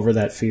get over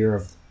that fear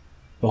of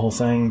the whole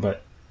thing,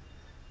 but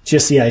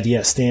just the idea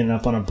of standing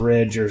up on a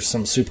bridge or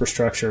some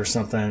superstructure or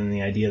something, and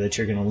the idea that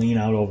you're going to lean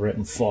out over it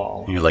and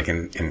fall. You're like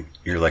in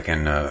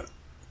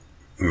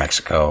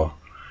Mexico,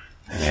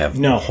 and you have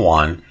No.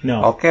 Juan.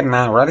 No. Okay,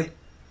 now ready?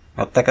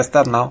 I'll take a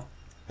step now.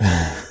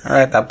 All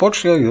right, I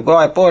push you. You go.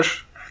 I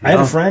push. I had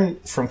a friend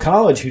from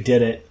college who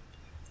did it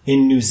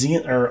in New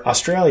Zealand or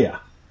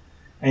Australia,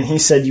 and he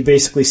said you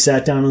basically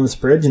sat down on this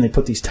bridge and they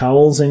put these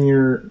towels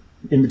in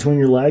between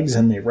your legs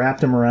and they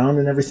wrapped them around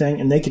and everything,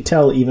 and they could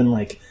tell even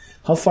like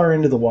how far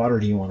into the water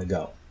do you want to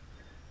go.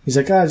 He's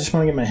like, I just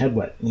want to get my head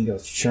wet, and he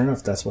goes, sure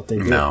enough, that's what they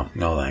do. No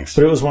thanks.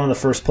 But it was one of the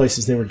first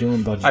places they were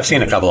doing bungee. I've seen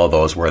a jumping. couple of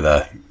those where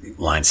the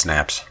line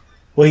snaps.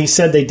 Well, he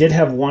said they did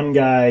have one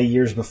guy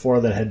years before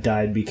that had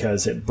died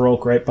because it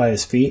broke right by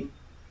his feet,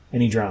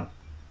 and he drowned.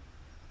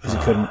 'Cause he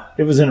couldn't.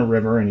 It was in a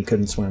river, and he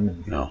couldn't swim.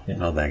 And, No, yeah.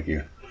 no, thank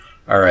you.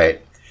 All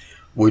right.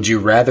 Would you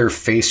rather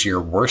face your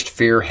worst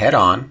fear head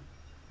on,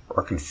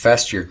 or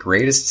confess your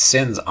greatest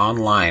sins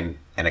online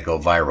and it go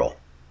viral?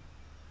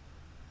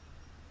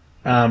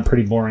 I'm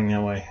pretty boring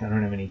that way. I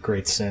don't have any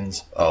great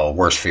sins. Oh,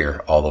 worst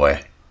fear all the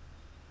way.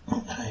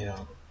 I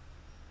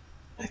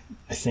don't.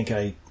 I think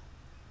I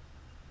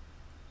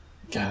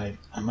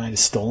might have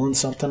stolen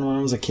something when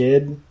I was a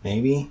kid.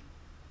 Maybe.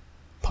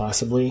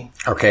 Possibly.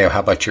 Okay,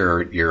 how about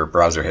your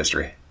browser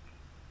history?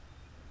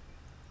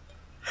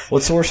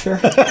 What's the worst fear?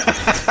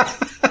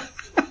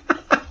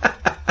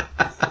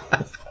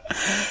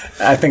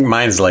 I think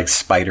mine's like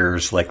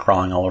spiders like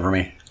crawling all over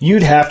me.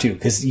 You'd have to,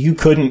 because you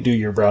couldn't do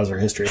your browser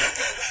history.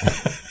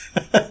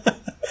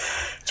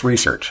 It's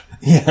research.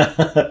 Yeah.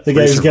 The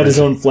guy's got his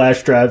own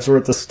flash drives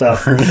worth of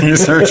stuff.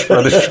 Research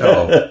for the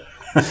show.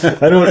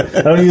 I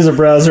don't use a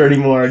browser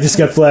anymore. I just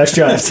got flash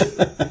drives.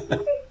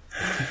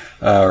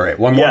 All right,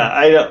 one more.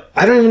 Yeah,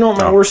 I don't even know what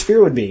my worst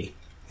fear would be.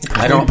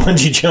 I don't.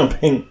 Bungee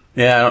jumping.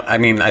 Yeah, I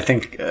mean, I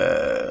think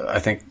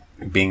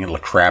being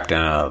trapped in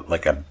a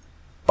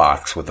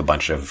box with a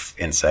bunch of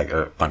insects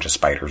or a bunch of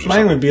spiders or Mine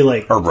something. would be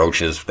like Or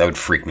roaches. That would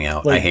freak me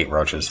out. I Like- hate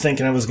roaches.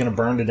 thinking I was going to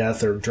burn to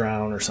death or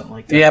drown or something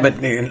like that. Yeah, but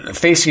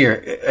facing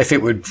if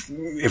it would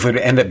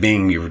end up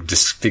being you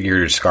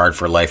disfigured or scarred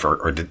for life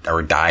or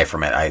die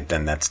from it,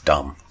 then that's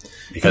dumb.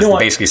 Because You know what?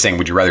 basically saying,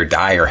 would you rather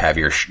die or have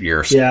your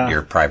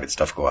Yeah. private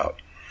stuff go out?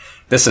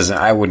 This isn't.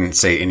 I wouldn't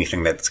say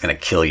anything that's going to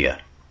kill you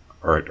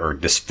or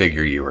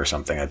disfigure you or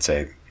something. I'd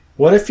say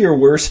What if your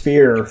worst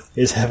fear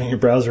is having your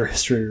browser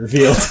history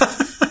revealed?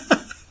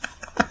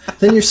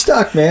 Then you're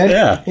stuck, man.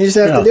 You just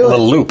have to do a it.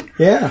 little loop.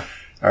 Yeah.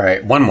 All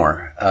right, one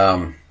more.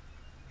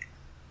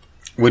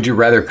 Would you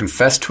rather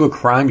confess to a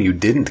crime you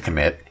didn't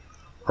commit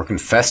or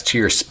confess to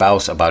your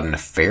spouse about an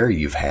affair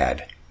you've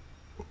had?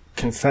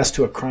 Confess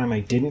to a crime I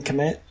didn't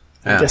commit?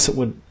 Yeah. I guess it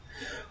would.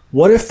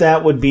 What if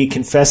that would be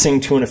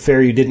confessing to an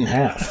affair you didn't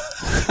have?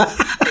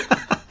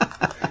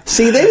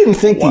 See, they didn't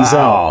think these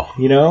Wow. out,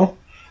 you know?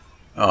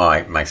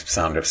 Oh, my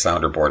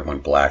sounder board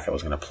went black. I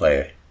was going to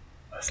play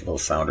a little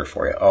sounder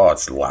for you. Oh,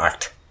 it's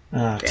locked.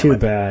 Too it.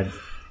 bad.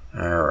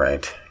 All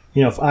right.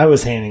 You know, if I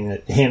was handling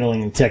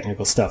the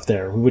technical stuff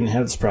there, we wouldn't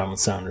have this problem with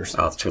sounders.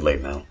 Oh, it's too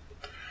late now.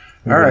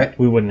 All right.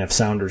 We wouldn't have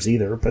sounders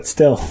either, but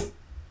still.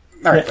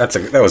 All right.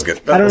 That was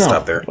good. I don't know.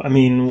 Stop there. I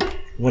mean,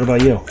 what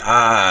about you?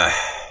 I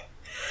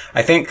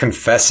think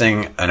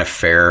confessing an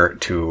affair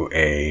to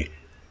a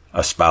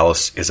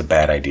spouse is a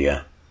bad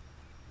idea.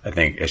 I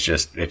think it's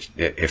just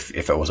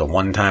if it was a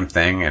one-time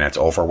thing and it's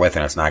over with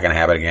and it's not going to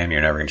happen again,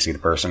 you're never going to see the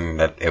person.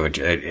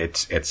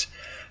 It's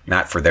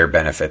not for their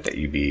benefit that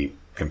you be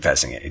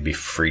confessing it. It'd be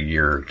for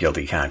your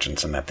guilty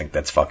conscience, and I think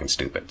that's fucking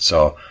stupid.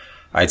 So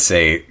I'd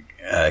say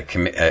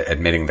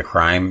admitting the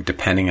crime,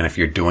 depending on if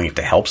you're doing it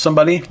to help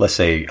somebody, let's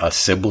say a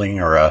sibling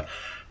or a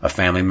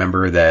family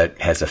member that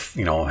has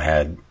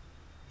had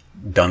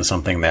done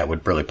something that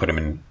would really put him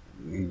in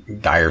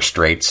dire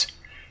straits.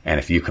 And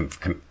if you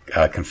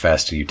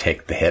confess, you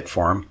take the hit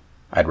for him.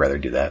 I'd rather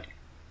do that.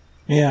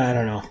 Yeah, I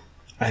don't know.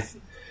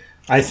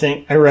 I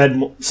think I read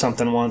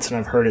something once, and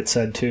I've heard it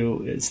said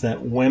too, is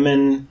that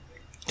women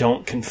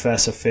don't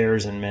confess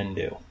affairs and men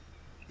do.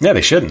 Yeah,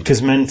 they shouldn't.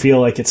 Because men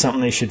feel like it's something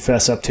they should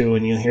fess up to,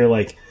 and you hear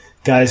like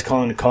guys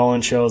calling to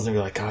call-in shows, and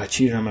they're like, "Oh, I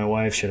cheated on my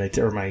wife,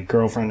 or my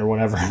girlfriend, or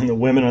whatever," and the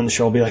women on the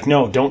show will be like,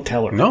 "No, don't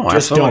tell her. No,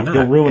 just absolutely don't. not.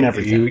 You'll ruin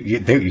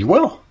everything." You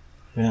will.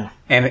 Yeah.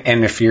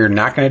 And if you're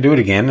not going to do it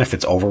again, if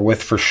it's over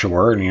with for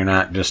sure, and you're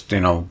not just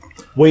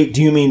Wait,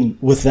 do you mean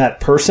with that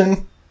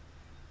person?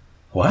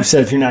 What? You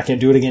said if you're not going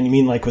to do it again, you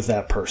mean like with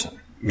that person?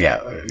 Yeah,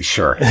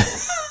 sure.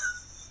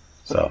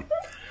 So,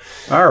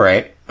 all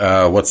right.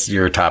 What's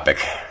your topic?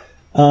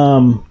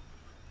 Do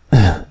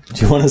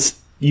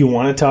you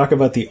want to talk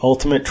about the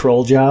ultimate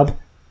troll job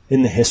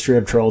in the history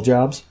of troll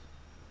jobs?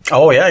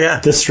 Oh yeah.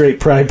 The Straight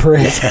Pride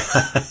Parade.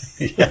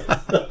 Yeah.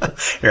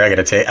 Here,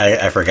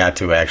 I forgot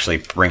to actually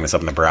bring this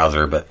up in the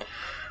browser, but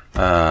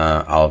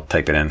I'll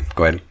type it in.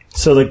 Go ahead.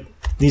 So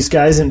these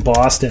guys in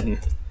Boston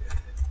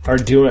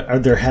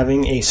they're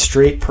having a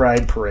Straight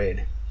Pride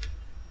Parade.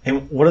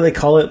 And what do they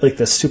call it? Like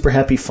the Super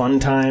Happy Fun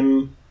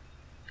Time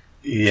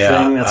thing?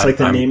 That's like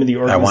the name of the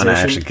organization. I want to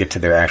actually get to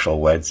their actual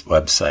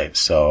website.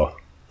 So,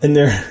 and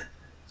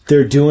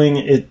they're doing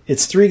it.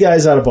 It's 3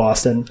 guys out of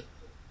Boston,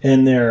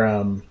 and they're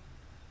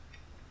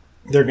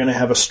going to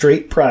have a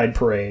Straight Pride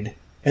Parade.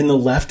 And the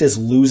left is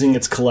losing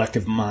its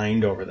collective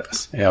mind over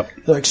this. Yep.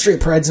 They're like,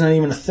 straight pride's not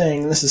even a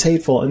thing. This is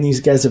hateful. And these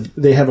guys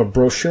they have a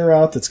brochure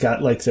out that's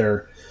got like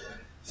their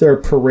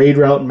parade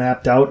route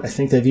mapped out. I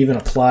think they've even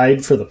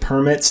applied for the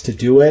permits to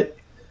do it.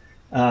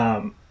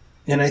 And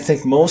I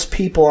think most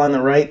people on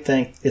the right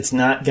think it's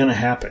not going to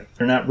happen.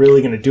 They're not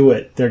really going to do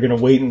it. They're going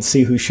to wait and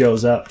see who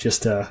shows up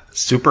just to...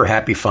 Super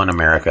Happy Fun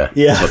America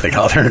is what they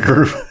call their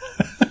group.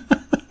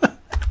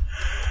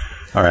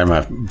 All right, I'm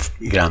going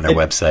to get on their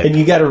website. And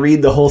you got to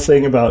read the whole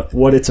thing about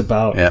what it's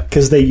about. Yep.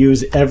 Because they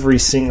use every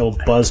single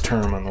buzz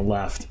term on the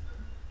left.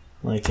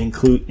 Like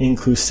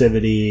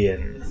inclusivity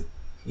and,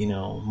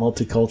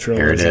 multiculturalism.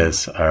 Here it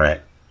is. All right.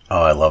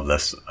 Oh, I love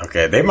this.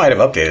 Okay, they might have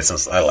updated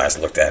since I last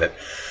looked at it.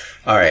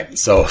 All right,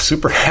 so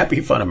Super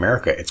Happy Fun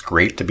America. It's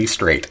great to be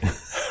straight.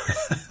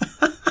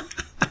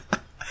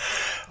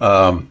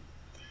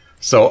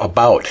 So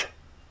about...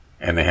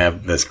 And they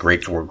have this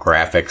great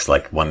graphics,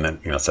 like one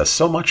that says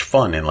so much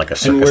fun in like a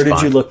circus And where did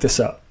font. you look this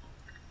up?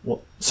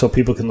 Well, so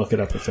people can look it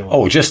up if they want.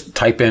 Oh, just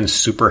type in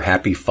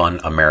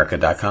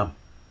superhappyfunamerica.com.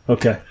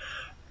 Okay.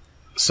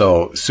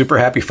 So Super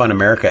Happy Fun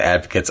America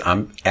advocates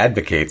on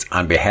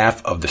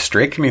behalf of the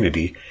straight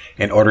community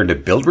in order to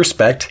build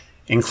respect,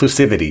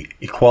 inclusivity,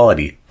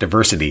 equality,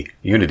 diversity,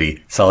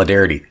 unity,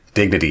 solidarity,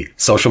 dignity,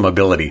 social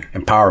mobility,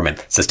 empowerment,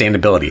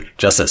 sustainability,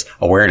 justice,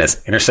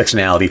 awareness,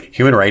 intersectionality,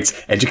 human rights,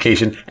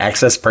 education,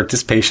 access,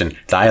 participation,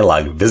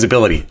 dialogue,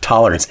 visibility,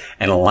 tolerance,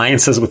 and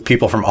alliances with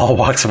people from all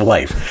walks of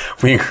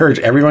life. We encourage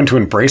everyone to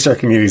embrace our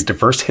community's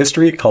diverse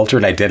history, culture,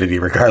 and identity,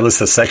 regardless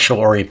of sexual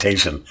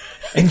orientation.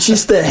 And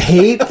just the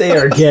hate they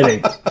are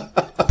getting.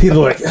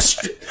 People are like,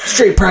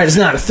 straight pride is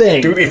not a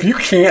thing. Dude, if you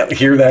can't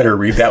hear that or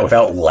read that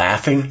without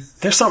laughing,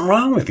 there's something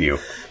wrong with you.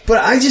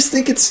 But I just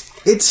think it's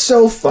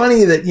so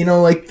funny that,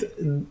 like,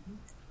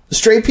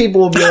 straight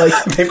people will be like...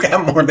 They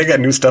got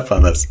new stuff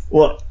on this.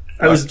 Well,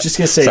 I was just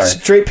going to say, Sorry.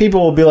 Straight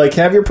people will be like,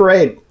 have your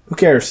parade. Who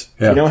cares?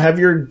 Yeah. Have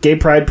your gay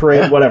pride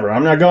parade, whatever.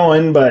 I'm not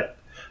going, but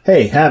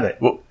hey, have it.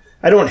 Well,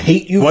 I don't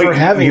hate you for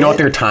having it. You know what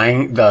they're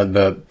tying?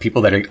 The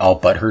people that are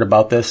all butthurt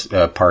about this,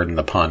 pardon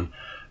the pun,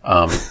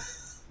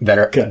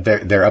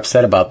 they're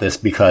upset about this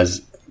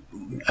because...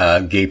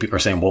 gay people are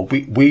saying, well,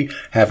 we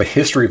have a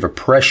history of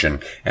oppression,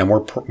 and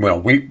our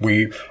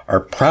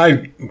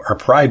pride.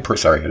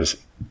 Sorry,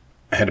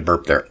 I had to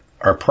burp there.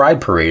 Our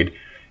pride parade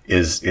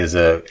is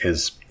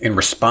in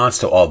response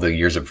to all the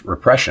years of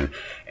repression,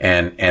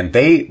 and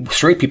they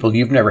straight people,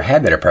 you've never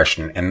had that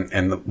oppression,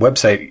 and the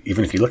website,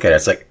 even if you look at it,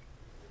 it's like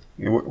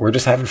we're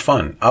just having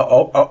fun.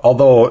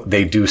 Although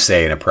they do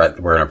say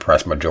we're an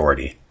oppressed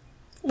majority,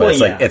 but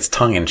like it's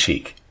tongue in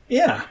cheek.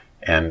 Yeah,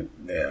 and.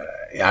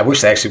 I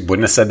wish they actually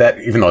wouldn't have said that,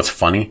 even though it's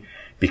funny,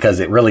 because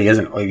it really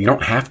isn't. You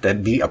don't have to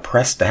be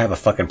oppressed to have a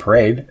fucking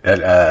parade.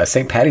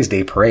 St. Patty's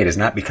Day parade is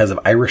not because of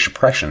Irish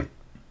oppression.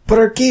 But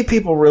are gay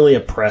people really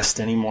oppressed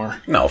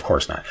anymore? No, of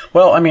course not.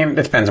 Well, I mean,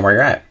 it depends on where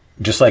you're at.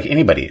 Just like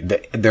anybody.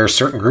 There are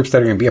certain groups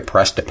that are going to be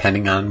oppressed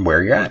depending on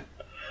where you're at.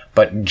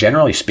 But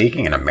generally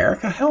speaking, in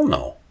America, hell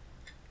no.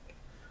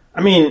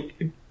 I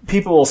mean,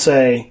 people will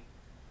say,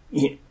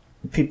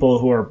 people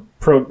who are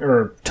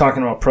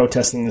talking about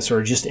protesting this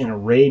or just in a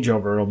rage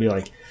over it will be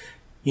like,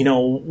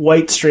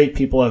 white straight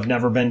people have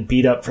never been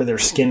beat up for their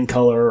skin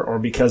color or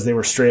because they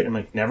were straight. I'm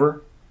like,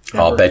 never.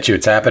 I'll bet you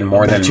it's happened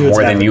more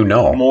than you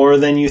know. More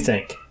than you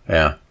think.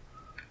 Yeah.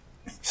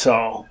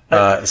 So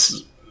I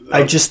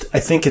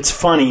think it's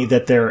funny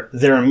that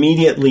they're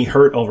immediately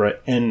hurt over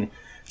it. And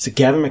was it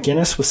Gavin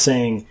McInnes was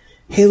saying,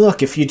 hey,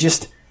 look, if you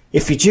just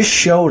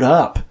showed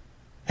up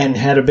and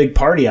had a big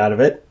party out of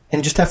it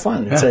and just have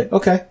fun and say,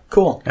 okay,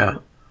 cool. Yeah.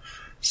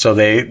 So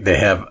they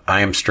have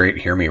I Am Straight,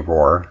 Hear Me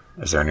Roar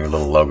as their new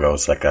little logo.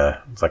 It's like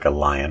a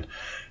lion.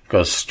 It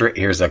goes straight.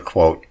 Here's a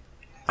quote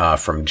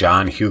from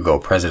John Hugo,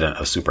 president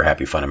of Super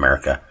Happy Fun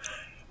America.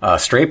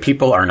 Straight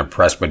people are an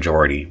oppressed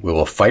majority. We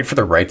will fight for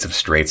the rights of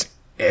straights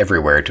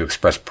everywhere to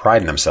express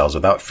pride in themselves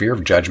without fear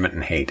of judgment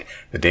and hate.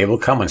 The day will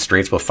come when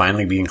straights will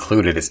finally be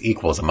included as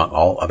equals among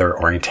all other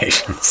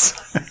orientations.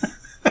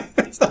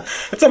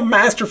 it's a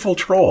masterful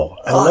troll.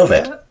 I love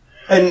it.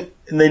 And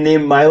they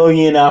named Milo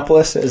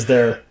Yiannopoulos as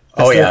their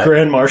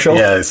Grand Marshal.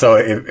 Yeah, so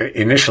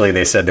initially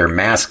they said their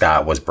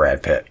mascot was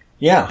Brad Pitt.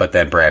 Yeah. But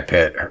then Brad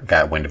Pitt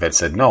got wind of it and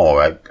said, no,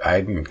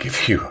 I didn't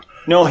give you...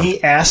 No,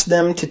 he asked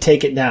them to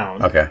take it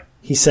down. Okay.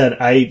 He said,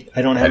 I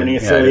don't have any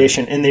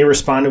affiliation. And they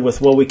responded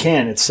with, well, we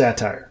can. It's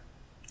satire.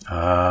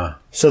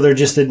 So they're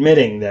just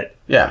admitting that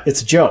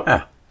it's a joke.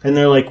 Yeah. And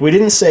they're like, we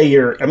didn't say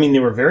they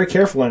were very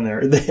careful in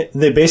there.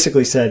 They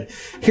basically said,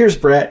 here's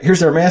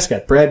our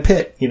mascot, Brad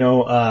Pitt,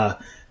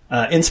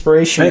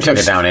 inspiration. They took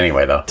it down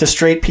anyway, though. To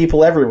straight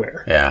people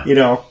everywhere. Yeah.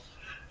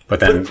 But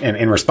then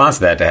in response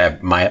to that, to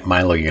have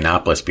Milo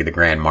Yiannopoulos be the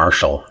Grand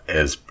Marshal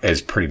is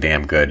pretty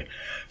damn good.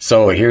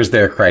 So here's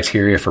their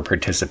criteria for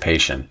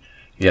participation.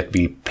 You have to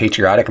be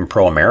patriotic and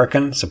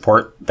pro-American,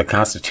 support the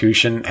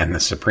Constitution and the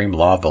supreme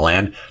law of the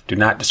land, do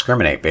not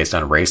discriminate based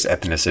on race,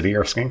 ethnicity,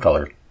 or skin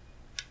color.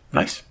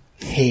 Nice.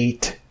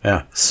 Hate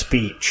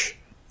speech.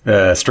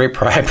 The Straight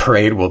Pride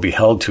Parade will be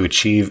held to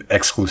achieve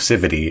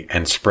exclusivity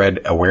and spread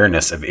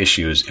awareness of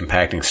issues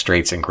impacting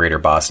straights in Greater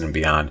Boston and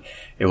beyond.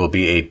 It will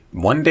be a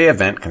one-day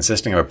event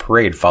consisting of a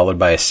parade followed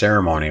by a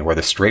ceremony where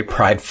the Straight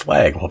Pride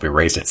flag will be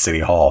raised at City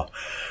Hall.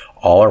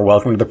 All are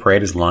welcome to the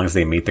parade as long as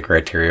they meet the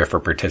criteria for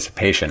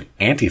participation.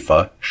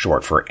 Antifa,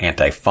 short for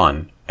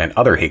anti-fun, and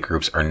other hate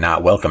groups are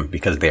not welcome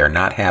because they are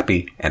not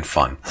happy and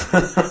fun.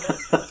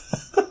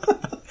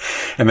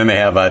 And then they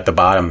have at the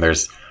bottom,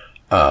 there's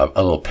a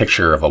little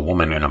picture of a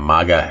woman in a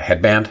MAGA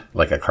headband,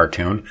 like a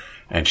cartoon,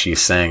 and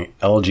she's saying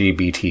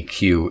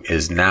LGBTQ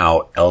is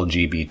now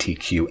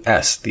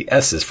LGBTQS. The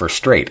S is for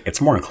straight.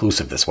 It's more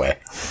inclusive this way.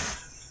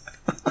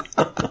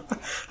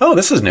 Oh,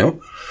 this is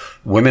new.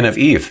 Women of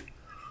Eve.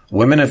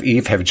 Women of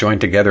Eve have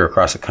joined together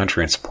across the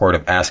country in support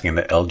of asking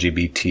the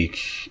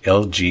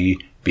LGBTQT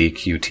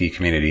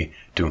community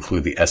to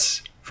include the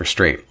S for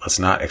straight. Let's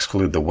not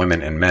exclude the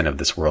women and men of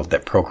this world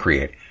that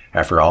procreate.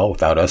 After all,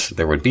 without us,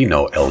 there would be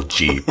no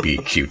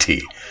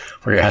LGBTQT.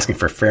 We're asking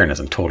for fairness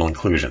and total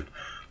inclusion.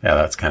 Yeah,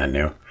 that's kind of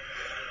new.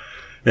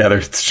 Yeah,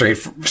 their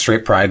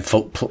straight pride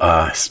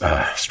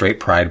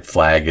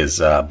flag is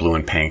blue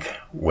and pink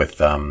with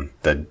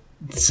the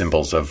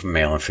symbols of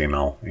male and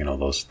female.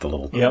 The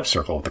little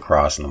circle with the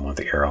cross and the one with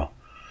the arrow,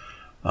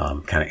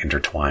 kind of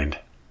intertwined.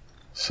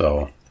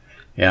 So,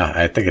 yeah,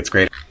 I think it's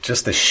great.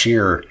 Just the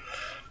sheer,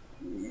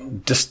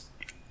 just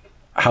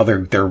how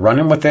they're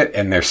running with it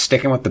and they're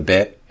sticking with the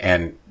bit,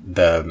 and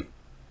the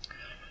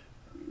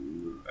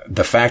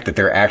fact that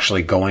they're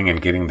actually going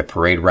and getting the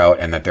parade route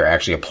and that they're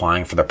actually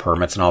applying for the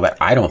permits and all that.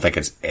 I don't think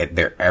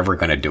they're ever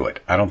going to do it.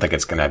 I don't think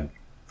it's going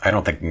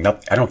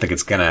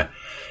to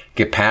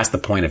get past the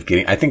point of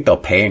getting. I think they'll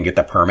pay and get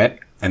the permit,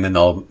 and then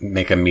they'll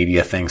make a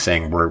media thing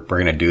saying we're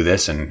going to do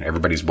this and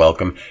everybody's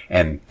welcome,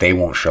 and they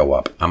won't show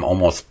up. I'm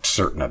almost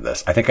certain of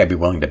this. I think I'd be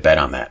willing to bet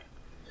on that.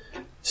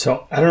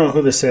 So I don't know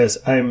who this is.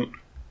 I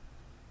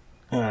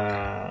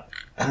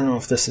don't know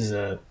if this is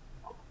a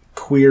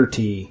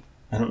Queerty.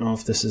 I don't know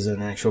if this is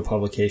an actual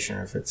publication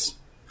or if it's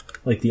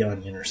like The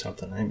Onion or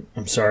something.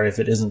 I'm sorry if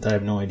it isn't. I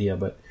have no idea.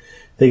 But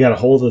they got a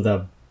hold of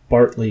the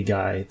Bartley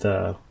guy.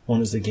 The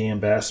one is the gay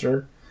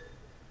ambassador.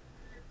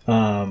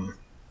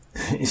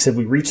 He said,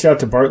 we reached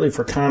out to Bartley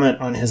for comment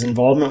on his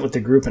involvement with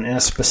the group and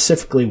asked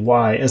specifically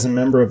why, as a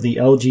member of the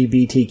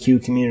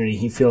LGBTQ community,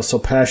 he feels so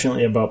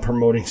passionately about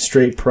promoting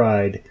straight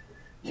pride.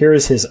 Here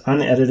is his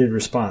unedited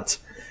response.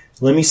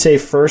 Let me say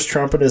first,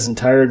 Trump and his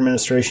entire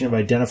administration have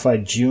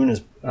identified June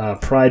as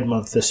Pride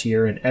Month this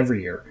year and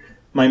every year.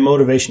 My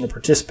motivation to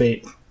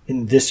participate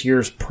in this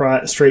year's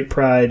straight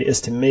pride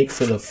is to make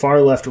for the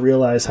far left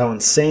realize how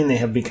insane they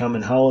have become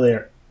and how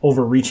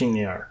overreaching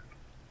they are.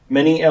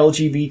 Many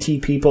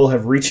LGBT people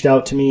have reached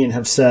out to me and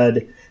have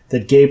said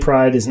that gay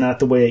pride is not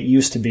the way it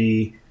used to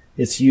be.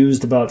 It's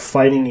used about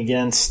fighting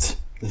against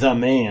the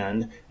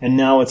man, and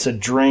now it's a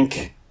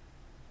drink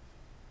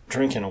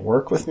and a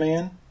work with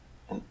man?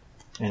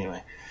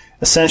 Anyway,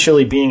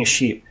 essentially being a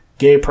sheep.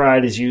 Gay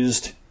pride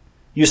used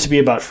to be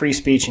about free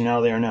speech, and now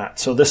they are not.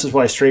 So this is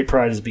why straight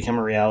pride has become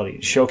a reality.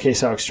 To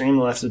showcase how extreme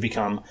the left has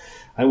become,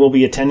 I will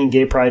be attending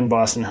gay pride in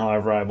Boston.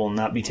 However, I will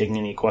not be taking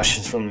any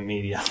questions from the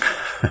media.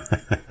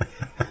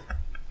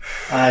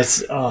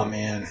 Oh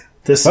man,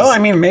 I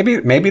mean,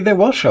 maybe they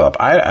will show up.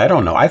 I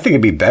don't know. I think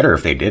it'd be better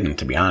if they didn't,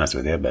 to be honest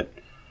with you. But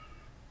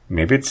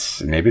maybe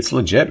it's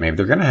legit. Maybe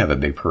they're going to have a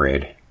big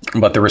parade.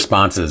 But the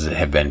responses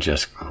have been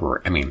just,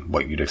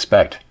 what you'd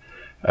expect.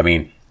 I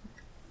mean,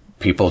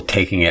 people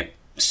taking it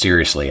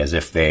seriously, as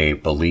if they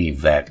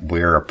believe that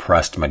we're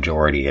oppressed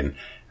majority, and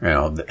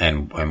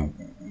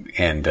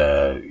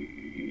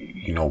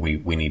you know,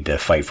 we need to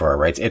fight for our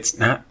rights. It's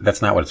not.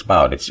 That's not what it's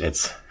about.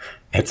 It's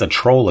a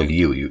troll of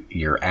you.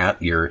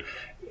 You're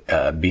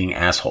being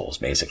assholes,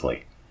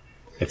 basically.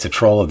 It's a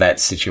troll of that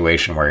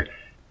situation where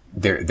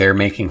they're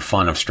making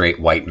fun of straight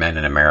white men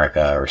in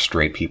America or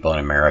straight people in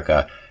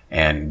America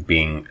and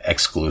being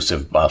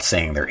exclusive while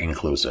saying they're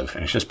inclusive.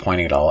 And it's just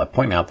pointing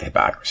out the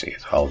hypocrisy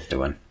is all it's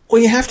doing.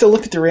 Well, you have to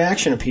look at the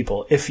reaction of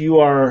people. If you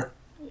are,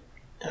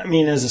 I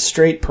mean, as a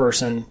straight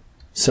person,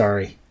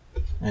 sorry,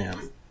 I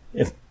am.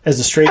 As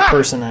a straight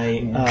person,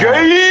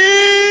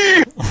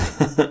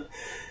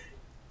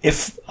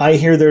 if I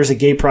hear there's a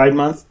gay pride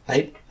month,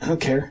 I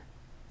don't care.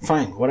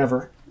 Fine,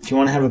 whatever. If you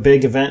want to have a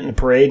big event and a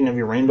parade and have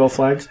your rainbow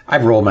flags,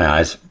 I've rolled my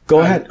eyes. Go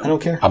ahead. I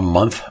don't care. A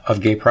month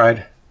of gay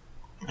pride?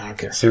 I don't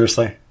care.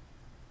 Seriously?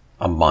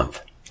 A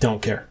month.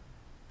 Don't care.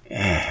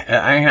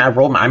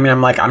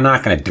 I'm like, I'm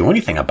not going to do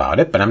anything about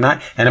it, but I'm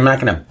not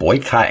going to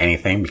boycott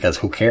anything because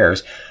who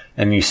cares?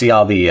 And you see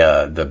all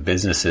the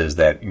businesses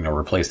that, you know,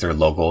 replace their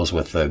logos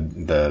with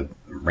the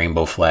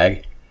rainbow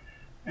flag.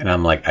 And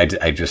I'm like,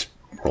 I just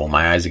roll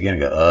my eyes again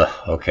and go,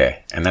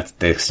 okay. And that's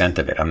the extent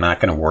of it. I'm not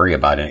going to worry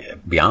about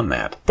it beyond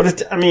that.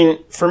 But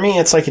for me,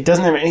 it's like, it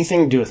doesn't have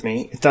anything to do with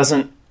me. It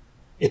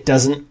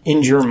doesn't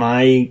injure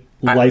my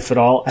life at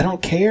all. I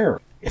don't care.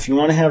 If you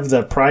want to have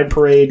the pride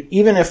parade,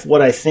 even if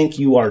what I think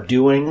you are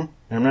doing, and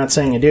I'm not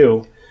saying I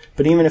do,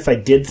 but even if I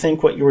did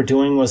think what you were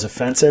doing was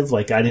offensive,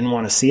 like I didn't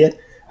want to see it,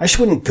 I just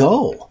wouldn't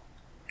go.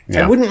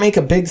 Yeah. I wouldn't make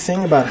a big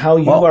thing about how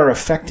you are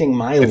affecting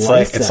my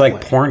life. It's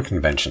like porn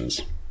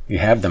conventions. You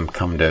have them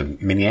come to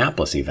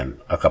Minneapolis even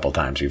a couple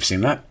times. You've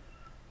seen that?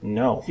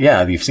 No.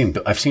 Yeah,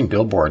 I've seen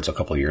billboards a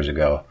couple years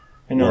ago.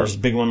 I know there's a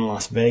big one in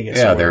Las Vegas.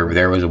 Yeah,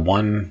 there was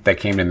one that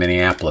came to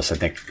Minneapolis. I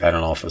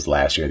don't know if it was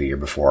last year or the year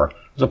before.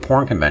 It was a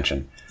porn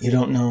convention. You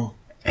don't know.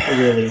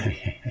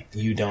 Really.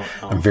 You don't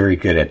know. I'm very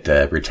good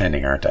at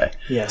pretending, aren't I?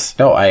 Yes.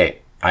 No, I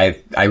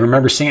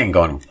remember seeing it and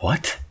going,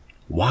 what?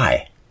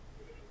 Why?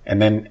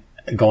 And then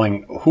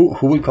going, who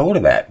would go to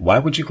that? Why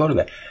would you go to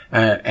that?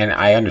 And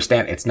I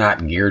understand it's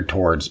geared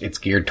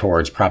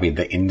towards probably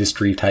the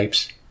industry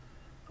types.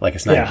 Like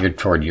it's not geared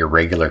toward your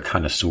regular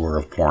connoisseur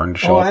of porn to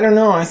show up. I don't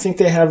know. I think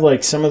they have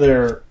like some of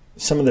their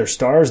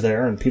stars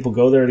there, and people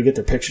go there to get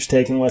their pictures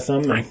taken with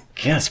them. I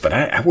guess, but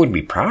I wouldn't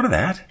be proud of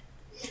that.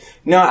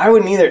 No, I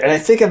wouldn't either. And I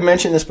think I've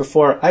mentioned this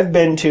before. I've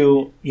been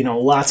to,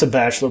 lots of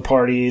bachelor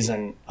parties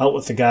and out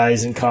with the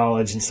guys in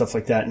college and stuff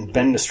like that, and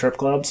been to strip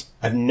clubs.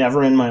 I've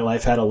never in my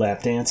life had a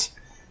lap dance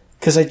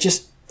because I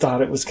just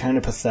thought it was kind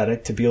of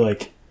pathetic to be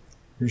like,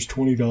 here's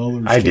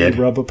 $20. I did.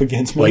 Rub up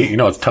against me.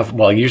 Well, it's tough.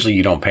 Well, usually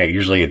you don't pay.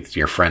 Usually it's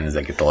your friends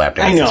that get the lap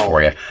dances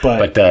for you.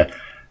 But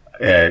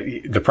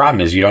the problem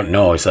is you don't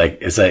know. It's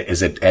like, is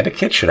it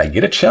etiquette? Should I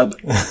get a chub?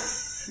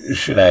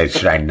 Should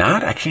I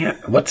not? I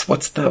can't. What's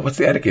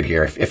the etiquette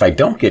here? If I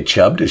don't get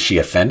chubbed, is she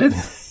offended?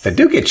 If I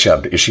do get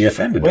chubbed, is she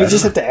offended? Well, you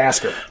just have to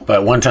ask her.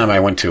 But one time I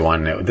went to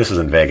one. This was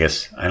in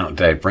Vegas.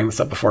 Did I bring this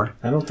up before?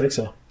 I don't think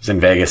so. It was in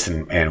Vegas,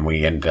 and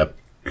we ended up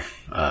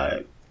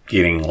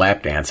getting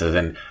lap dances,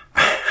 and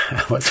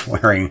I was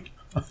wearing.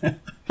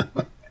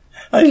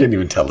 I shouldn't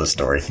even tell this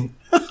story. You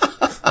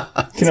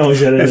can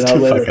always edit it out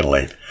later. It's too fucking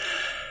late.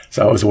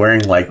 So I was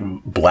wearing like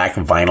black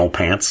vinyl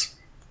pants.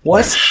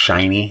 What? Like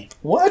shiny.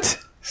 What?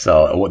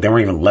 So they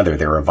weren't even leather;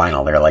 they were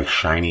vinyl. They were like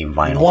shiny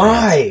vinyl.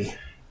 Why? Pants.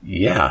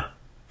 Yeah,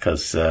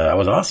 because I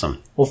was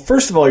awesome. Well,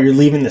 first of all, you're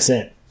leaving this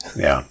in.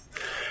 Yeah,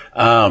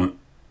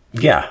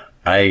 yeah.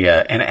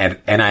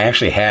 And I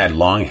actually had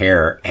long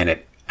hair, and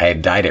I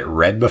had dyed it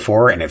red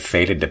before, and it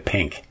faded to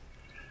pink.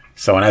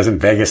 So when I was in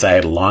Vegas, I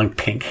had long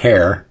pink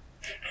hair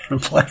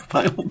and black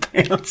vinyl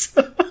pants.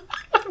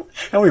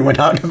 And we went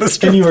out to the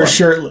strip And you were club.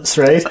 shirtless,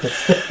 right?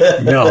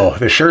 No,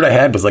 the shirt I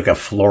had was like a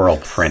floral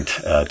print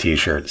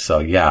T-shirt. So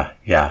yeah,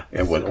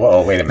 it was.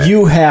 Whoa, wait a minute.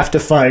 You have to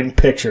find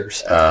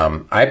pictures. I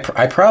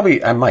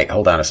might.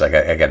 Hold on a sec.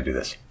 I got to do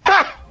this.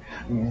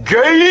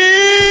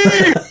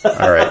 Gay!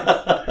 All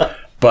right.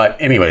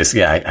 But anyways,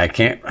 yeah, I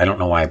can't. I don't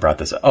know why I brought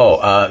this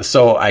up.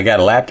 So I got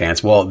a lap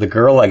dance. Well, the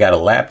girl I got a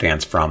lap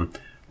dance from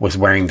was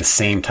wearing the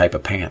same type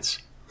of pants.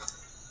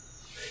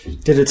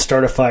 Did it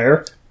start a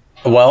fire?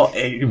 Well,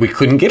 we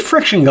couldn't get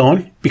friction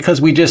going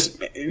because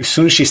as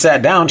soon as she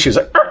sat down, she was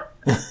like,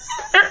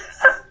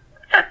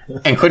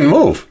 and couldn't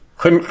move,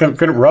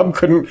 couldn't rub,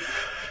 couldn't.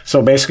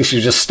 So basically, she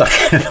was just stuck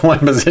in one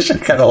position,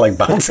 kind of like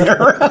bouncing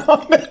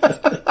around.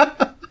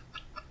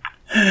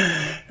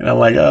 And I'm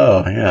like,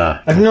 oh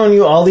yeah. I've known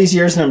you all these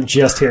years, and I'm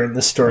just hearing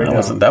this story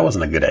now. That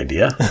wasn't a good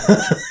idea.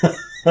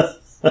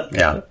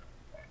 Yeah,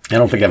 I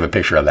don't think I have a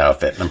picture of that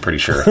outfit. I'm pretty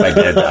sure if I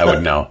did, I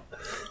would know.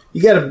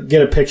 You gotta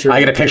get a picture.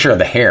 I get a picture of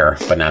the hair,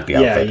 but not the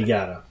outfit. Yeah, you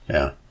gotta.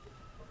 Yeah.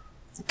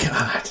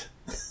 God.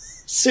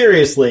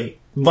 Seriously.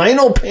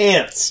 Vinyl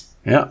pants.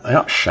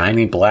 Yeah,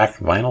 shiny black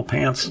vinyl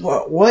pants.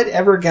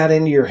 Whatever got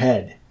into your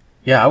head?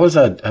 Yeah, I was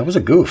a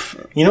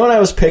goof. You know what I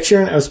was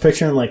picturing? I was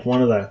picturing like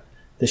one of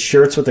the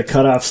shirts with the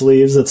cut off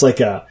sleeves. That's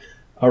like a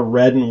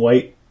red and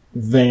white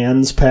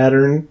Vans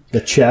pattern,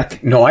 the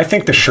check. No, I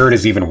think the shirt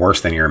is even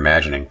worse than you're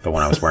imagining, the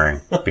one I was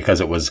wearing,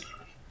 because it was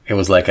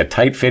like a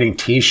tight-fitting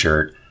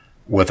T-shirt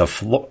with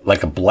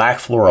like a black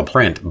floral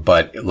print,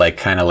 but like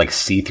kind of like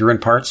see-through in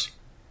parts.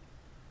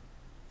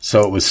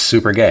 So it was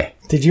super gay.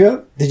 Did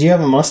you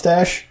have a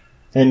mustache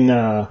and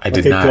I like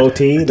did a not.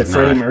 goatee, the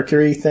Freddie not.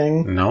 Mercury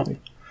thing? No,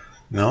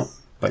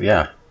 but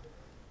yeah.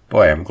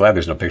 Boy, I'm glad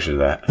there's no picture of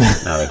that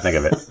now that I think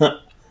of it.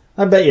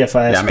 I bet you if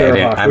I asked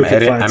Sparrowhawk, we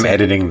could find I'm some.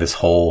 editing this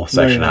whole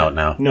section out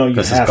now. No, you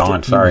because have it's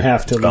gone. to. Sorry, You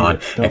have to it's leave gone.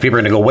 it. And people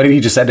are going to go, "What did you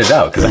just edit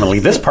out?" Because I'm going to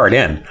leave this part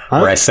in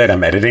where I said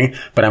I'm editing,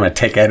 but I'm going to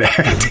take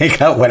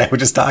out what I was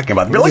just talking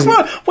about. They're like,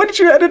 what did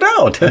you edit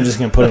out? I'm just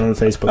going to put it on the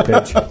Facebook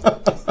page.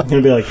 I'm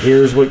going to be like,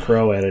 here's what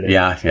Crow edited.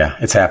 Yeah,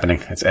 it's happening.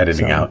 It's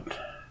editing out.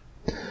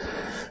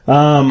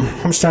 How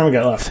much time we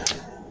got left?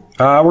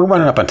 We're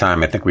running up on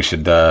time. I think we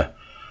should.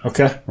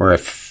 Okay. We're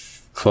at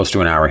close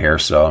to an hour here,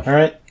 so. All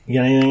right. You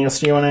got anything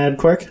else you want to add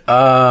quick?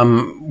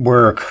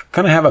 We're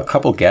going to have a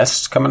couple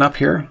guests coming up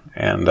here,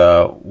 and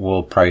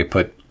we'll probably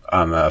put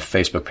on the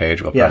Facebook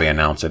page, we'll probably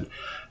announce it.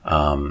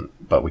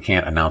 But we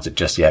can't announce it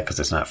just yet because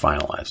it's not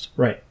finalized.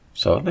 Right.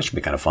 So that should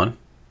be kind of fun.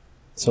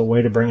 So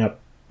way to bring up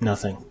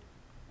nothing.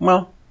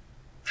 Well,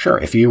 sure.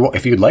 If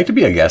you'd like to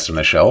be a guest on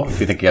the show, if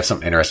you think you have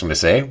something interesting to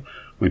say,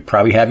 we'd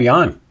probably have you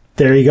on.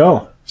 There you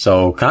go.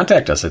 So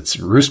contact us. It's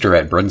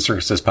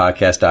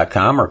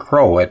rooster@breadandcircusespodcast.com or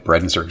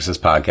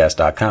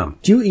crow@breadandcircusespodcast.com.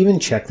 Do you even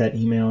check that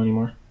email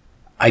anymore?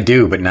 I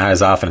do, but not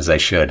as often as I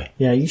should.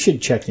 Yeah, you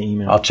should check the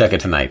email. I'll check it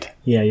tonight.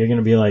 Yeah, you're going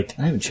to be like,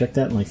 I haven't checked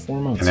that in like 4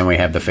 months. And then we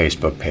have the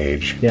Facebook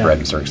page, Bread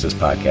and Circuses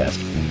Podcast.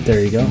 There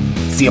you go.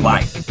 See you,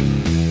 bye.